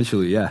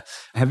 Potentially, yeah.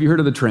 Have you heard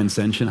of the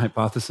transcension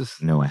hypothesis?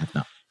 No, I have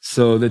not.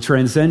 So the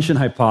transcension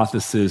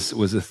hypothesis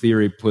was a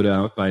theory put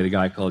out by the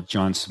guy called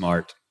John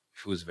Smart,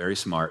 who was very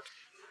smart.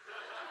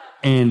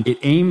 And it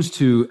aims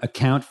to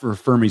account for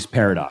Fermi's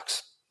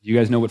paradox. You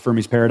guys know what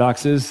Fermi's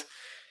paradox is?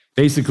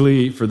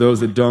 Basically, for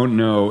those that don't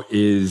know,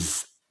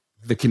 is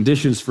the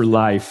conditions for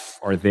life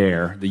are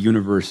there. The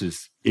universe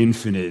is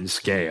infinite in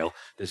scale.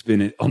 There's been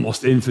an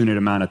almost infinite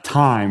amount of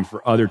time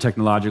for other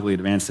technologically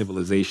advanced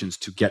civilizations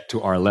to get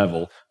to our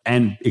level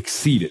and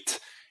exceed it.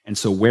 And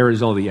so where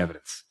is all the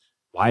evidence?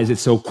 Why is it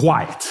so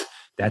quiet?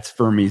 That's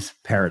Fermi's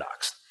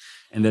paradox.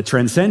 And the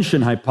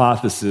transcension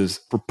hypothesis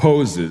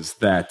proposes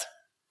that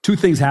two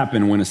things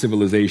happen when a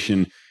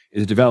civilization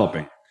is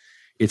developing.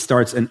 It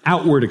starts an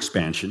outward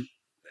expansion,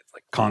 that's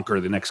like conquer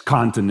the next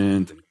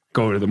continent and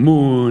go to the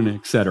moon,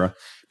 etc.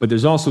 But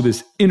there's also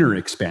this inner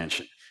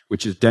expansion,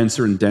 which is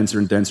denser and denser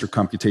and denser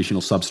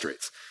computational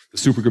substrates. The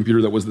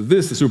supercomputer that was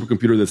this, the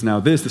supercomputer that's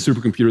now this, the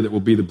supercomputer that will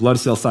be the blood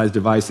cell-sized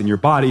device in your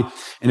body.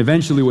 And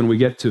eventually, when we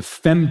get to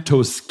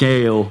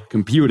femtoscale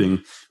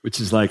computing, which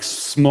is like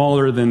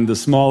smaller than the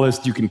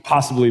smallest you can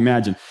possibly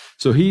imagine.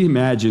 So he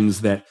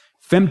imagines that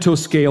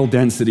femtoscale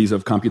densities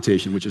of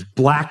computation, which is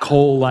black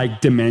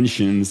hole-like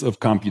dimensions of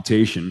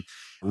computation,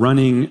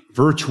 running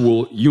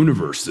virtual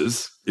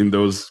universes in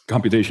those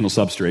computational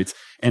substrates,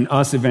 and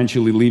us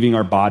eventually leaving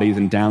our bodies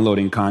and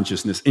downloading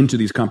consciousness into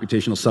these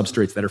computational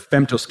substrates that are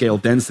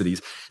femtoscale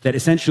densities, that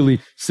essentially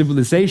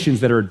civilizations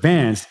that are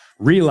advanced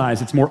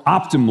realize it's more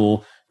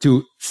optimal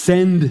to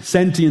send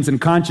sentience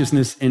and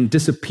consciousness and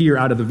disappear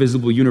out of the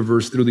visible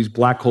universe through these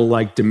black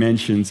hole-like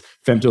dimensions,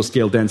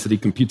 femtoscale density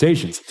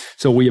computations.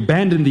 So we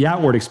abandon the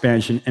outward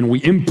expansion and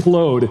we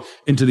implode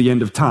into the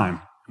end of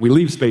time. We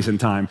leave space and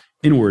time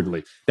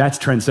inwardly. That's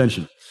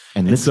transcension.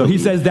 And so he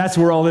says that's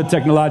where all the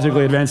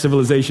technologically advanced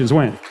civilizations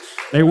went.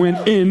 They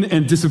went in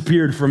and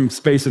disappeared from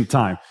space and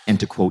time. And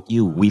to quote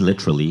you, we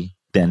literally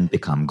then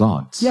become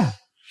gods. Yeah,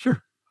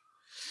 sure.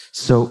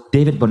 So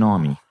David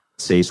Bonomi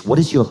says, what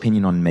is your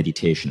opinion on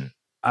meditation?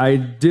 I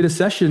did a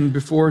session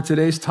before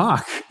today's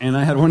talk, and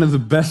I had one of the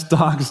best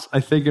talks,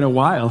 I think, in a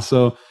while.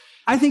 So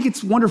I think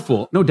it's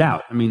wonderful, no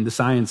doubt. I mean, the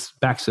science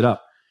backs it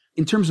up.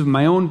 In terms of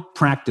my own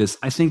practice,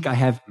 I think I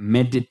have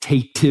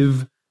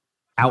meditative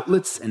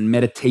outlets and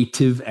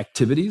meditative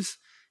activities,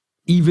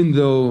 even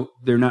though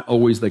they're not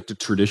always like the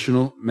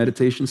traditional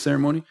meditation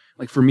ceremony.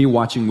 Like for me,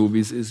 watching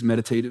movies is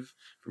meditative.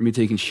 For me,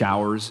 taking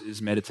showers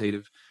is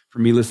meditative. For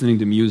me, listening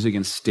to music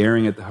and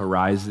staring at the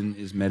horizon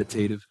is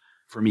meditative.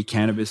 For me,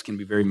 cannabis can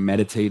be very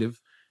meditative.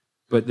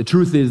 But the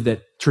truth is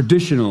that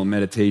traditional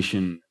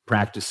meditation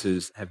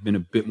practices have been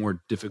a bit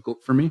more difficult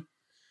for me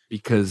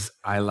because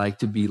I like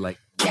to be like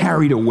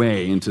carried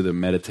away into the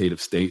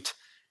meditative state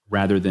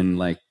rather than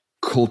like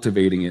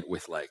cultivating it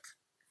with like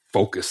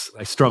focus.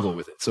 I struggle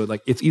with it. So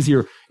like it's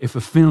easier if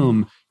a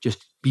film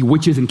just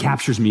bewitches and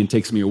captures me and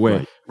takes me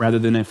away rather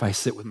than if I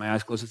sit with my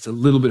eyes closed. It's a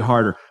little bit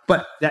harder.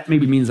 But that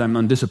maybe means I'm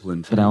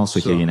undisciplined. But I also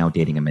hear you're now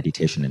dating a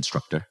meditation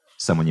instructor,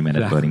 someone you met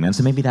at Burning Man.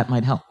 So maybe that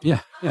might help. Yeah.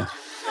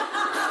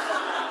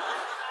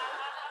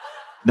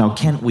 Now,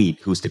 Kent Wheat,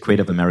 who's the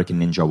creator of American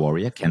Ninja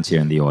Warrior, Kent's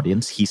here in the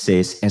audience, he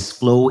says, as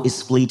flow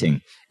is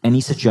fleeting, any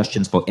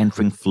suggestions for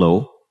entering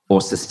flow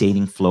or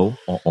sustaining flow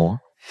or?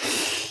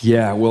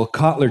 Yeah, well,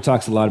 Kotler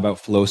talks a lot about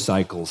flow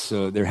cycles.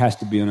 So there has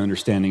to be an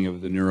understanding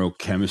of the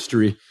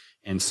neurochemistry.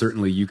 And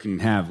certainly you can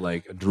have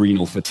like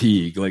adrenal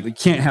fatigue. Like you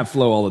can't have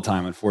flow all the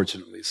time,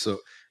 unfortunately. So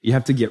you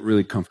have to get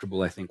really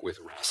comfortable, I think, with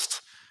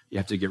rest. You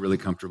have to get really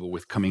comfortable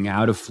with coming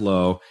out of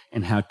flow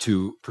and how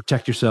to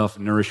protect yourself,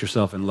 nourish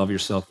yourself, and love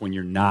yourself when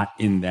you're not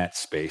in that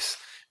space.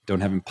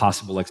 Don't have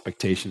impossible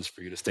expectations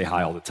for you to stay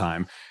high all the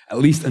time, at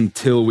least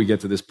until we get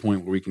to this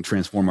point where we can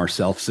transform our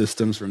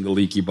self-systems from the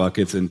leaky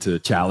buckets into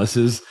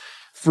chalices.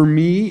 For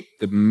me,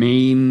 the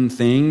main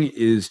thing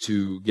is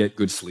to get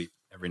good sleep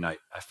every night.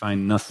 I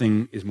find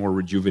nothing is more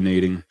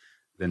rejuvenating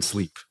than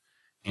sleep.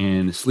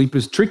 And sleep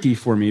is tricky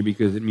for me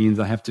because it means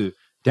I have to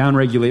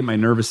downregulate my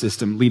nervous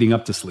system leading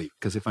up to sleep.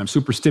 Because if I'm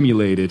super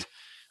stimulated,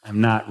 I'm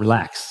not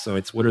relaxed. So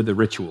it's what are the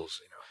rituals?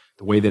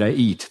 The way that I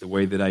eat, the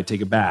way that I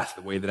take a bath,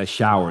 the way that I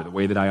shower, the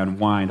way that I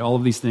unwind, all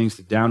of these things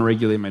to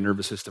downregulate my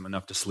nervous system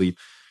enough to sleep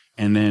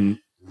and then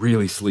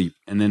really sleep.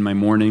 And then my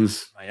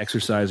mornings, my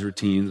exercise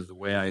routines, the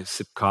way I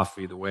sip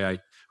coffee, the way I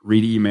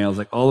read emails,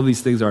 like all of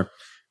these things are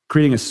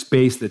creating a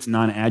space that's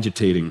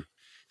non-agitating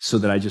so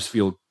that I just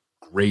feel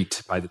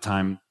great by the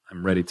time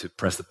I'm ready to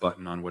press the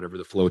button on whatever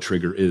the flow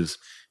trigger is.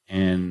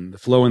 And the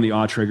flow and the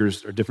awe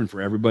triggers are different for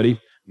everybody.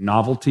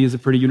 Novelty is a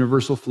pretty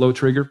universal flow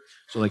trigger.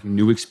 So like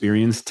new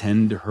experience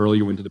tend to hurl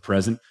you into the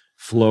present.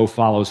 Flow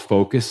follows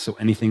focus. So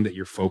anything that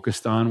you're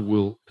focused on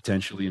will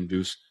potentially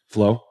induce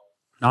flow.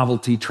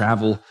 Novelty,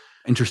 travel,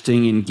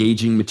 interesting,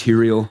 engaging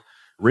material,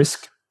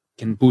 risk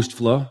can boost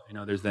flow.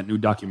 There's that new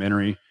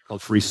documentary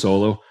called Free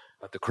Solo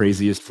about the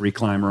craziest free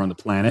climber on the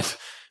planet.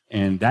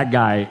 And that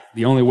guy,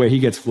 the only way he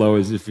gets flow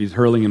is if he's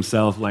hurling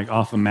himself like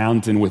off a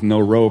mountain with no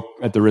rope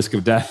at the risk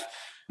of death.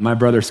 My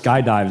brother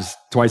skydives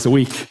twice a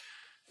week.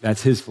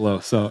 That's his flow.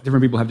 So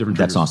different people have different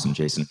triggers. That's awesome,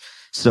 Jason.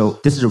 So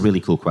this is a really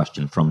cool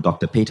question from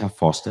Dr. Peter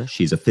Foster.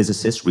 She's a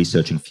physicist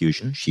researching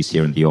fusion. She's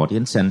here in the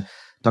audience. And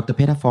Dr.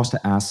 Peter Foster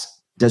asks,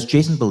 does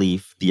Jason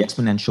believe the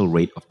exponential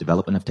rate of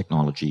development of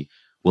technology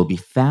will be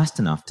fast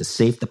enough to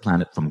save the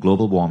planet from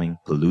global warming,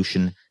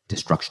 pollution,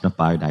 destruction of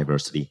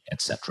biodiversity,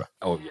 etc.?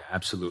 Oh, yeah,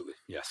 absolutely.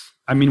 Yes.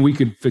 I mean, we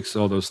could fix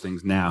all those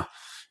things now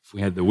if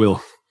we had the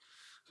will.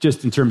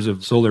 Just in terms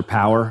of solar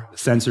power, the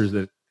sensors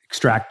that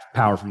extract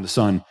power from the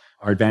sun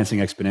are advancing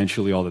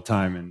exponentially all the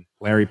time. And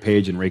Larry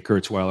Page and Ray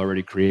Kurzweil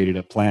already created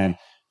a plan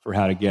for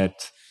how to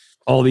get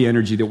all the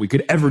energy that we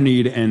could ever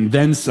need and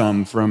then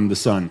some from the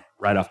sun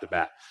right off the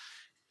bat.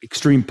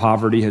 Extreme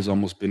poverty has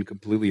almost been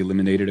completely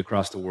eliminated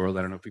across the world.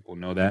 I don't know if people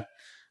know that.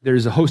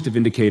 There's a host of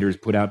indicators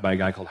put out by a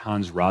guy called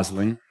Hans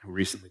Rosling, who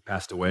recently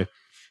passed away,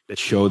 that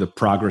show the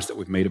progress that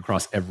we've made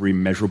across every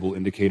measurable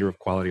indicator of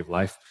quality of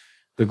life.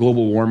 The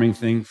global warming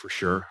thing, for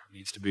sure,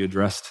 needs to be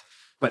addressed.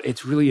 But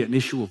it's really an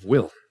issue of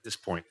will at this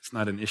point. It's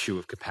not an issue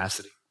of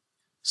capacity.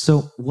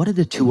 So what are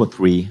the 2 or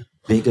 3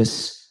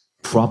 biggest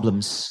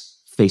problems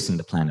facing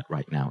the planet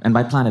right now? And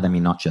by planet, I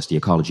mean not just the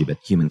ecology, but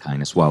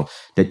humankind as well,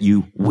 that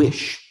you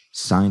wish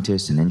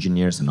scientists and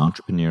engineers and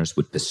entrepreneurs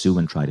would pursue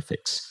and try to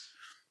fix?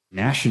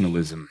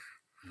 Nationalism,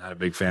 I'm not a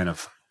big fan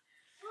of.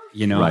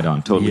 Right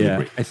on, totally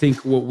agree. I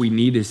think what we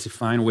need is to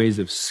find ways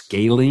of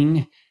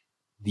scaling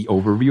the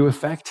overview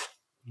effect,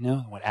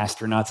 what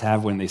astronauts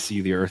have when they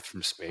see the Earth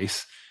from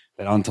space,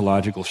 that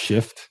ontological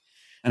shift.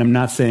 And I'm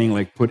not saying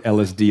like put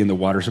LSD in the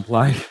water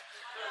supply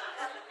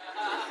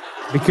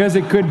because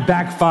it could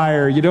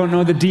backfire. You don't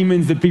know the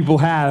demons that people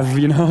have,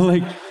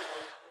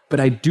 but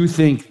I do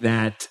think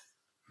that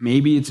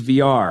maybe it's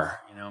VR,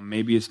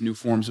 maybe it's new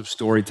forms of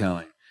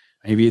storytelling.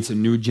 Maybe it's a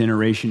new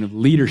generation of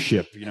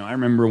leadership. I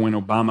remember when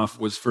Obama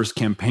was first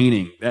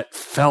campaigning, that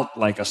felt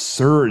like a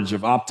surge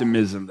of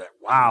optimism that,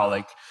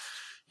 wow,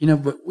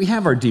 but we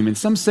have our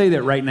demons. Some say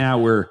that right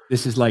now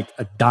this is like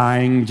a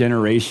dying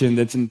generation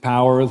that's in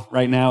power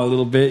right now a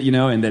little bit,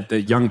 and that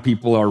the young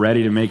people are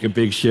ready to make a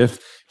big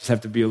shift. Just have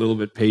to be a little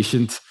bit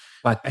patient.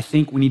 But I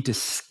think we need to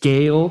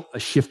scale a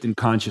shift in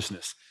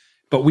consciousness.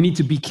 But we need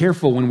to be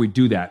careful when we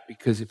do that,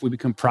 because if we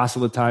become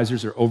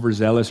proselytizers or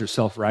overzealous or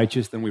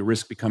self-righteous, then we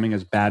risk becoming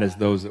as bad as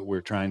those that we're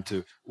trying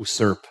to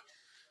usurp.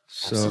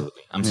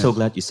 Absolutely. I'm so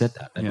glad you said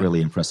that. That really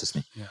impresses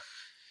me. Yeah.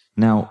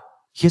 Now,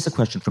 here's a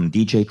question from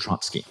DJ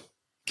Trotsky.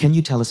 Can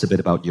you tell us a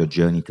bit about your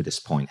journey to this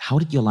point? How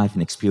did your life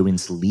and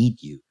experience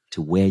lead you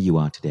to where you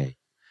are today?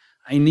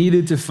 I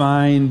needed to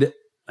find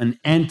an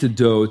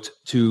antidote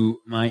to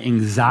my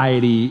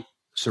anxiety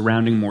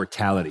surrounding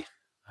mortality.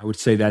 I would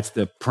say that's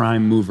the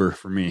prime mover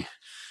for me.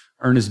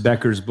 Ernest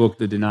Becker's book,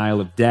 The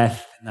Denial of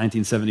Death,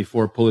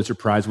 1974 Pulitzer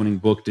Prize-winning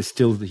book,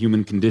 distills the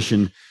human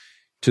condition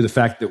to the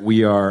fact that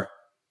we are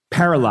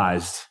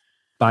paralyzed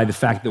by the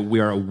fact that we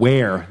are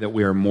aware that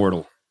we are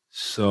mortal.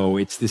 So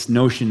it's this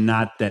notion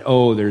not that,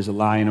 there's a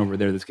lion over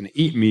there that's going to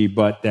eat me,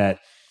 but that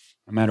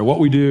no matter what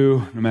we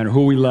do, no matter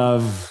who we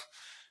love,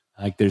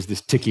 there's this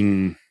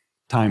ticking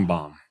time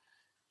bomb.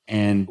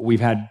 And we've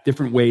had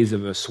different ways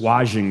of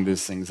assuaging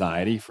this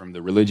anxiety, from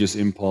the religious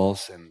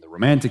impulse and the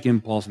romantic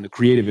impulse and the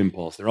creative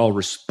impulse. They're all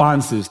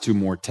responses to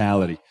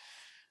mortality.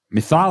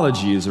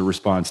 Mythology is a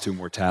response to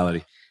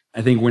mortality.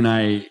 I think when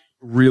I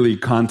really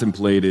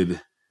contemplated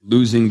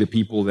losing the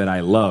people that I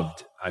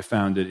loved, I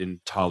found it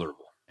intolerable.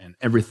 And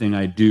everything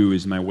I do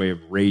is my way of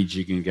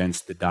raging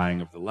against the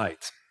dying of the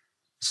light.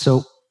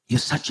 So you're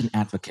such an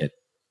advocate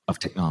of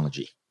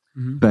technology.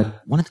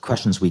 But one of the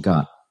questions we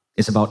got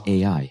is about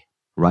AI,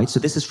 right? So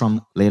this is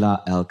from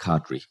Leila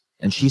El-Kadri.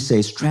 And she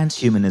says,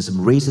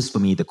 transhumanism raises for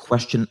me the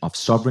question of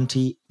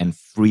sovereignty and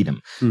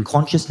freedom.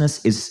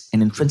 Consciousness is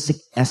an intrinsic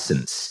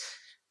essence.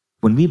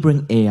 When we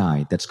bring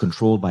AI that's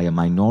controlled by a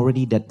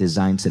minority that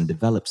designs and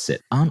develops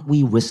it, aren't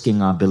we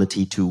risking our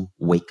ability to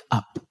wake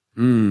up?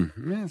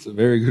 That's a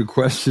very good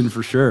question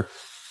for sure.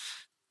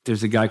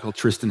 There's a guy called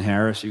Tristan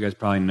Harris, you guys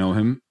probably know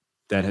him,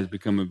 that has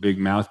become a big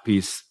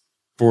mouthpiece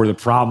for the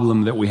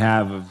problem that we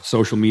have of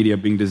social media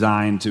being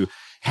designed to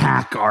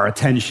hack our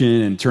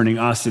attention and turning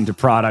us into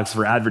products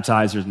for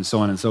advertisers and so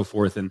on and so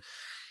forth. And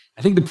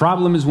I think the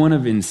problem is one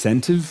of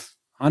incentive,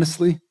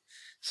 honestly.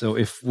 So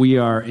if we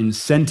are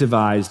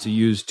incentivized to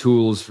use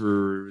tools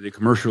for the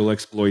commercial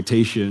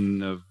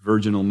exploitation of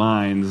virginal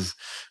minds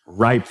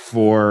ripe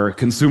for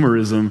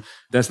consumerism,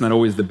 that's not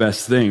always the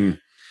best thing.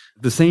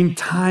 At the same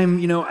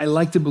time, I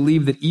like to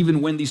believe that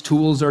even when these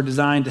tools are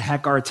designed to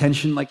hack our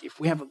attention, like if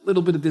we have a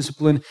little bit of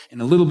discipline and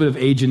a little bit of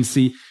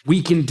agency,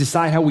 we can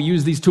decide how we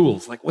use these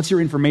tools. Like, what's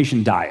your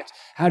information diet?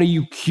 How do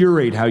you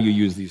curate how you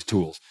use these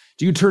tools?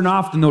 Do you turn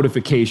off the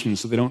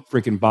notifications so they don't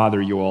freaking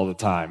bother you all the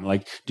time?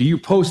 Like, do you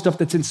post stuff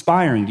that's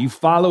inspiring? Do you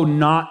follow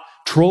not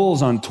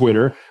trolls on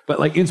Twitter, but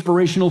like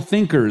inspirational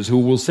thinkers who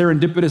will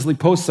serendipitously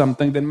post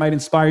something that might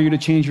inspire you to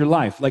change your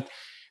life? Like,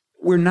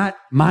 we're not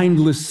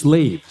mindless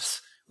slaves.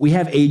 We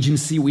have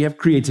agency, we have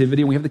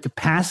creativity, and we have the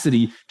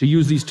capacity to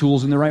use these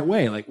tools in the right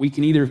way. Like, we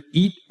can either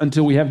eat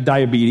until we have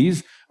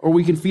diabetes, or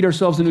we can feed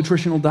ourselves a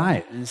nutritional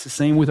diet. And it's the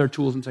same with our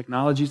tools and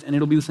technologies, and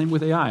it'll be the same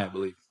with AI, I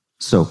believe.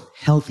 So,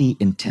 Healthy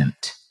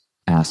Intent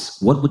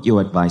asks, what would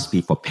your advice be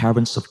for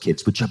parents of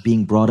kids which are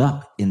being brought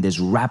up in this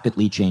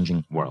rapidly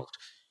changing world?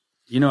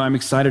 I'm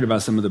excited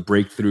about some of the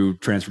breakthrough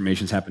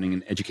transformations happening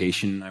in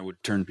education. I would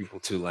turn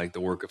people to like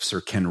the work of Sir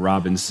Ken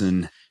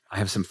Robinson. I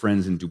have some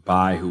friends in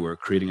Dubai who are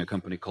creating a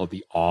company called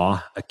the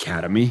Awe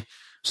Academy.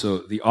 So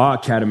the Awe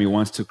Academy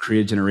wants to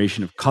create a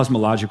generation of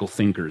cosmological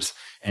thinkers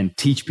and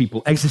teach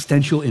people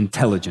existential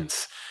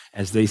intelligence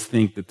as they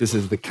think that this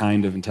is the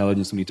kind of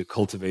intelligence we need to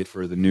cultivate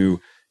for the new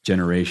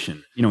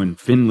generation. In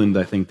Finland,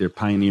 I think they're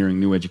pioneering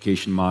new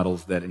education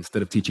models that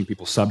instead of teaching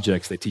people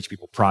subjects, they teach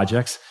people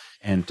projects.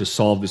 And to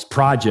solve this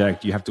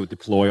project, you have to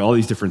deploy all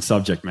these different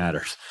subject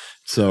matters.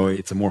 So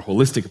it's a more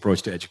holistic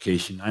approach to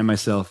education. I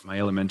myself, my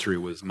elementary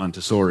was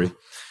Montessori,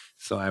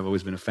 so I've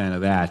always been a fan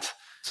of that.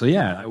 So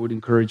yeah, I would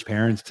encourage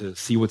parents to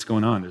see what's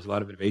going on. There's a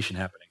lot of innovation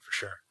happening for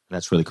sure.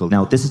 That's really cool.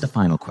 Now, this is the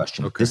final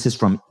question. Okay. This is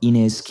from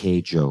Inez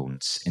K.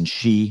 Jones, and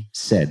she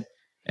said,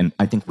 and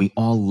I think we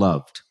all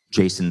loved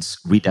Jason's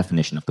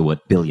redefinition of the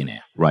word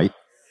billionaire, right?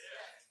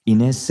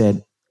 Inez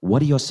said,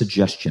 what are your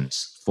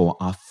suggestions for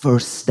our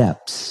first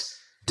steps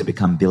to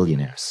become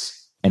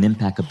billionaires and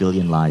impact 1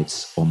 billion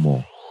lives or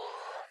more?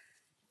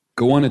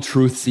 Go on a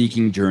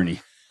truth-seeking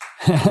journey.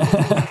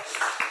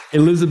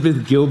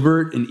 Elizabeth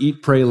Gilbert in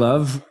Eat, Pray,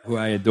 Love, who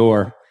I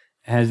adore,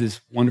 has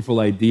this wonderful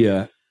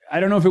idea. I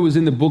don't know if it was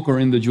in the book or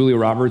in the Julia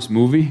Roberts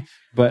movie,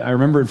 but I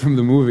remember it from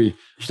the movie.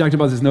 She talked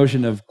about this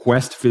notion of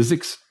quest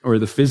physics, or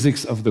the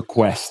physics of the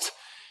quest.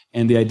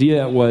 And the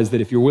idea was that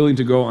if you're willing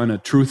to go on a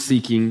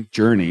truth-seeking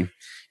journey,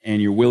 and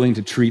you're willing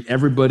to treat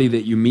everybody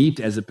that you meet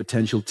as a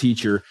potential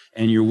teacher,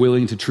 and you're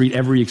willing to treat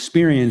every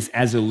experience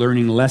as a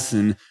learning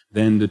lesson,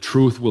 then the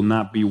truth will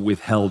not be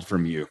withheld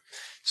from you.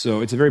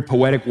 So it's a very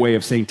poetic way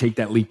of saying, take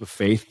that leap of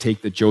faith,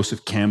 take the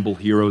Joseph Campbell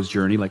hero's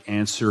journey, like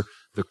answer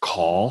the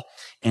call.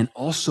 And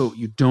also,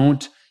 you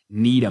don't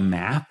need a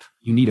map,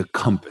 you need a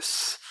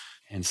compass.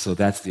 And so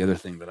that's the other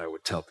thing that I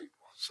would tell people.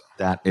 So.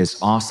 That is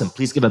awesome.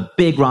 Please give a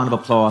big round of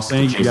applause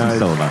to Jason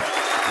Silva.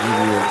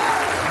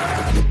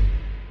 Thank you.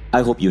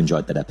 I hope you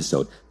enjoyed that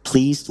episode.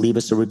 Please leave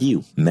us a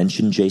review.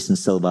 Mention Jason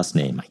Silva's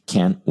name. I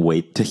can't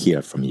wait to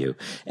hear from you.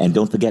 And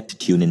don't forget to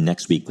tune in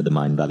next week for the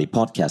Mind Valley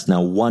podcast.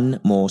 Now, one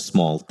more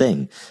small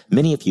thing.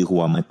 Many of you who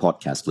are my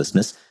podcast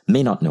listeners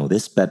may not know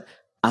this, but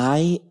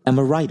I am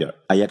a writer.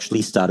 I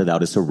actually started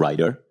out as a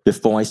writer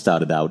before I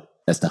started out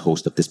as the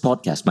host of this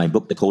podcast. My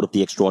book, The Code of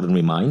the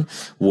Extraordinary Mind,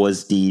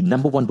 was the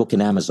 #1 book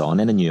in Amazon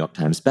and a New York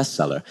Times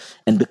bestseller.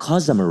 And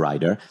because I'm a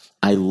writer,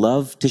 I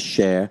love to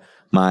share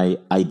my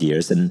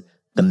ideas and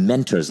the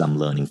mentors I'm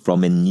learning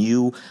from in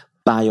new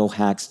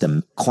biohacks,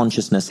 the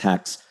consciousness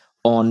hacks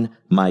on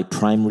my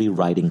primary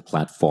writing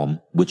platform,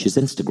 which is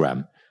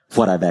Instagram.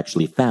 What I've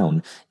actually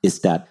found is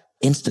that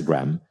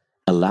Instagram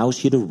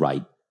allows you to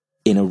write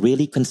in a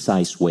really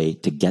concise way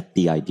to get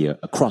the idea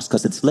across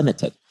because it's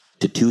limited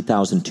to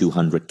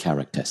 2,200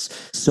 characters.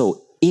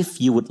 So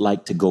if you would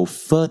like to go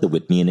further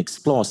with me and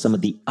explore some of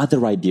the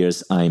other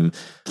ideas I'm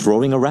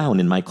throwing around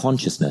in my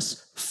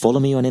consciousness, follow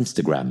me on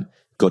Instagram.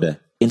 Go to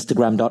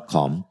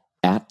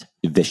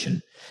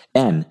Instagram.com/vision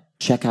and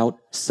check out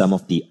some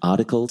of the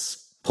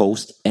articles,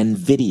 posts, and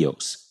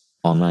videos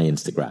on my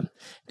Instagram.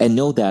 And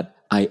know that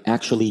I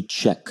actually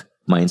check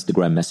my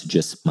Instagram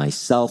messages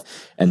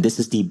myself, and this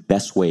is the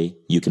best way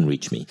you can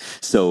reach me.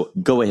 So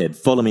go ahead,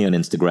 follow me on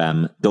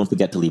Instagram. Don't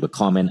forget to leave a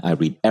comment. I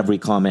read every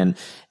comment,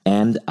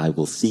 and I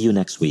will see you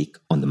next week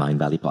on the Mind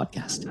Valley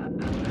Podcast.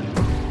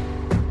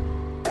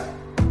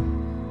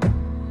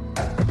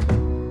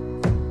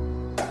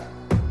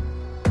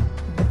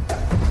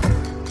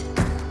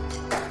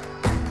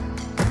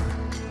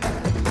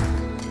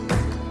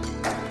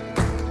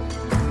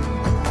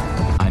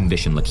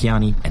 Vishen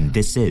Lakhiani, and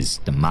this is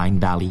the Mind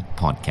Valley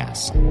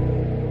Podcast.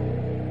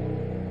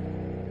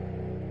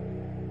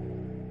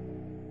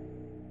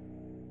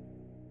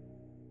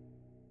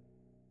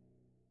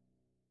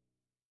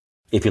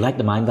 If you like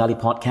the Mind Valley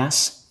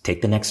Podcast,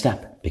 take the next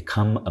step.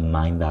 Become a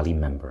Mind Valley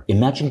member.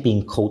 Imagine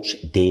being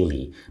coached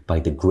daily by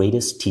the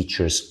greatest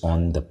teachers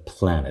on the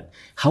planet.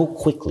 How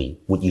quickly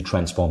would you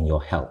transform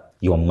your health,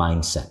 your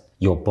mindset,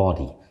 your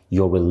body,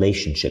 your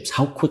relationships?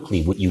 How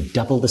quickly would you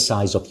double the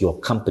size of your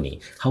company?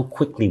 How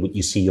quickly would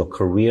you see your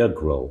career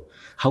grow?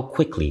 How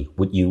quickly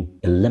would you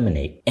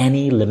eliminate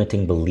any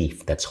limiting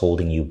belief that's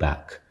holding you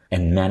back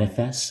and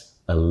manifest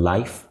a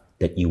life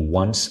that you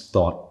once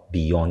thought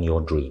beyond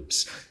your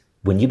dreams?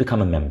 When you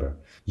become a member,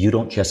 you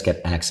don't just get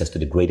access to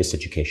the greatest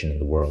education in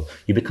the world.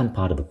 You become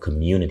part of a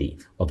community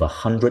of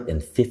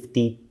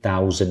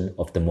 150,000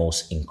 of the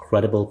most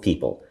incredible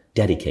people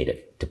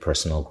dedicated to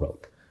personal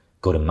growth.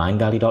 Go to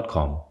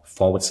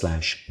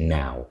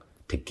mindvalley.com/now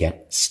to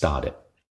get started.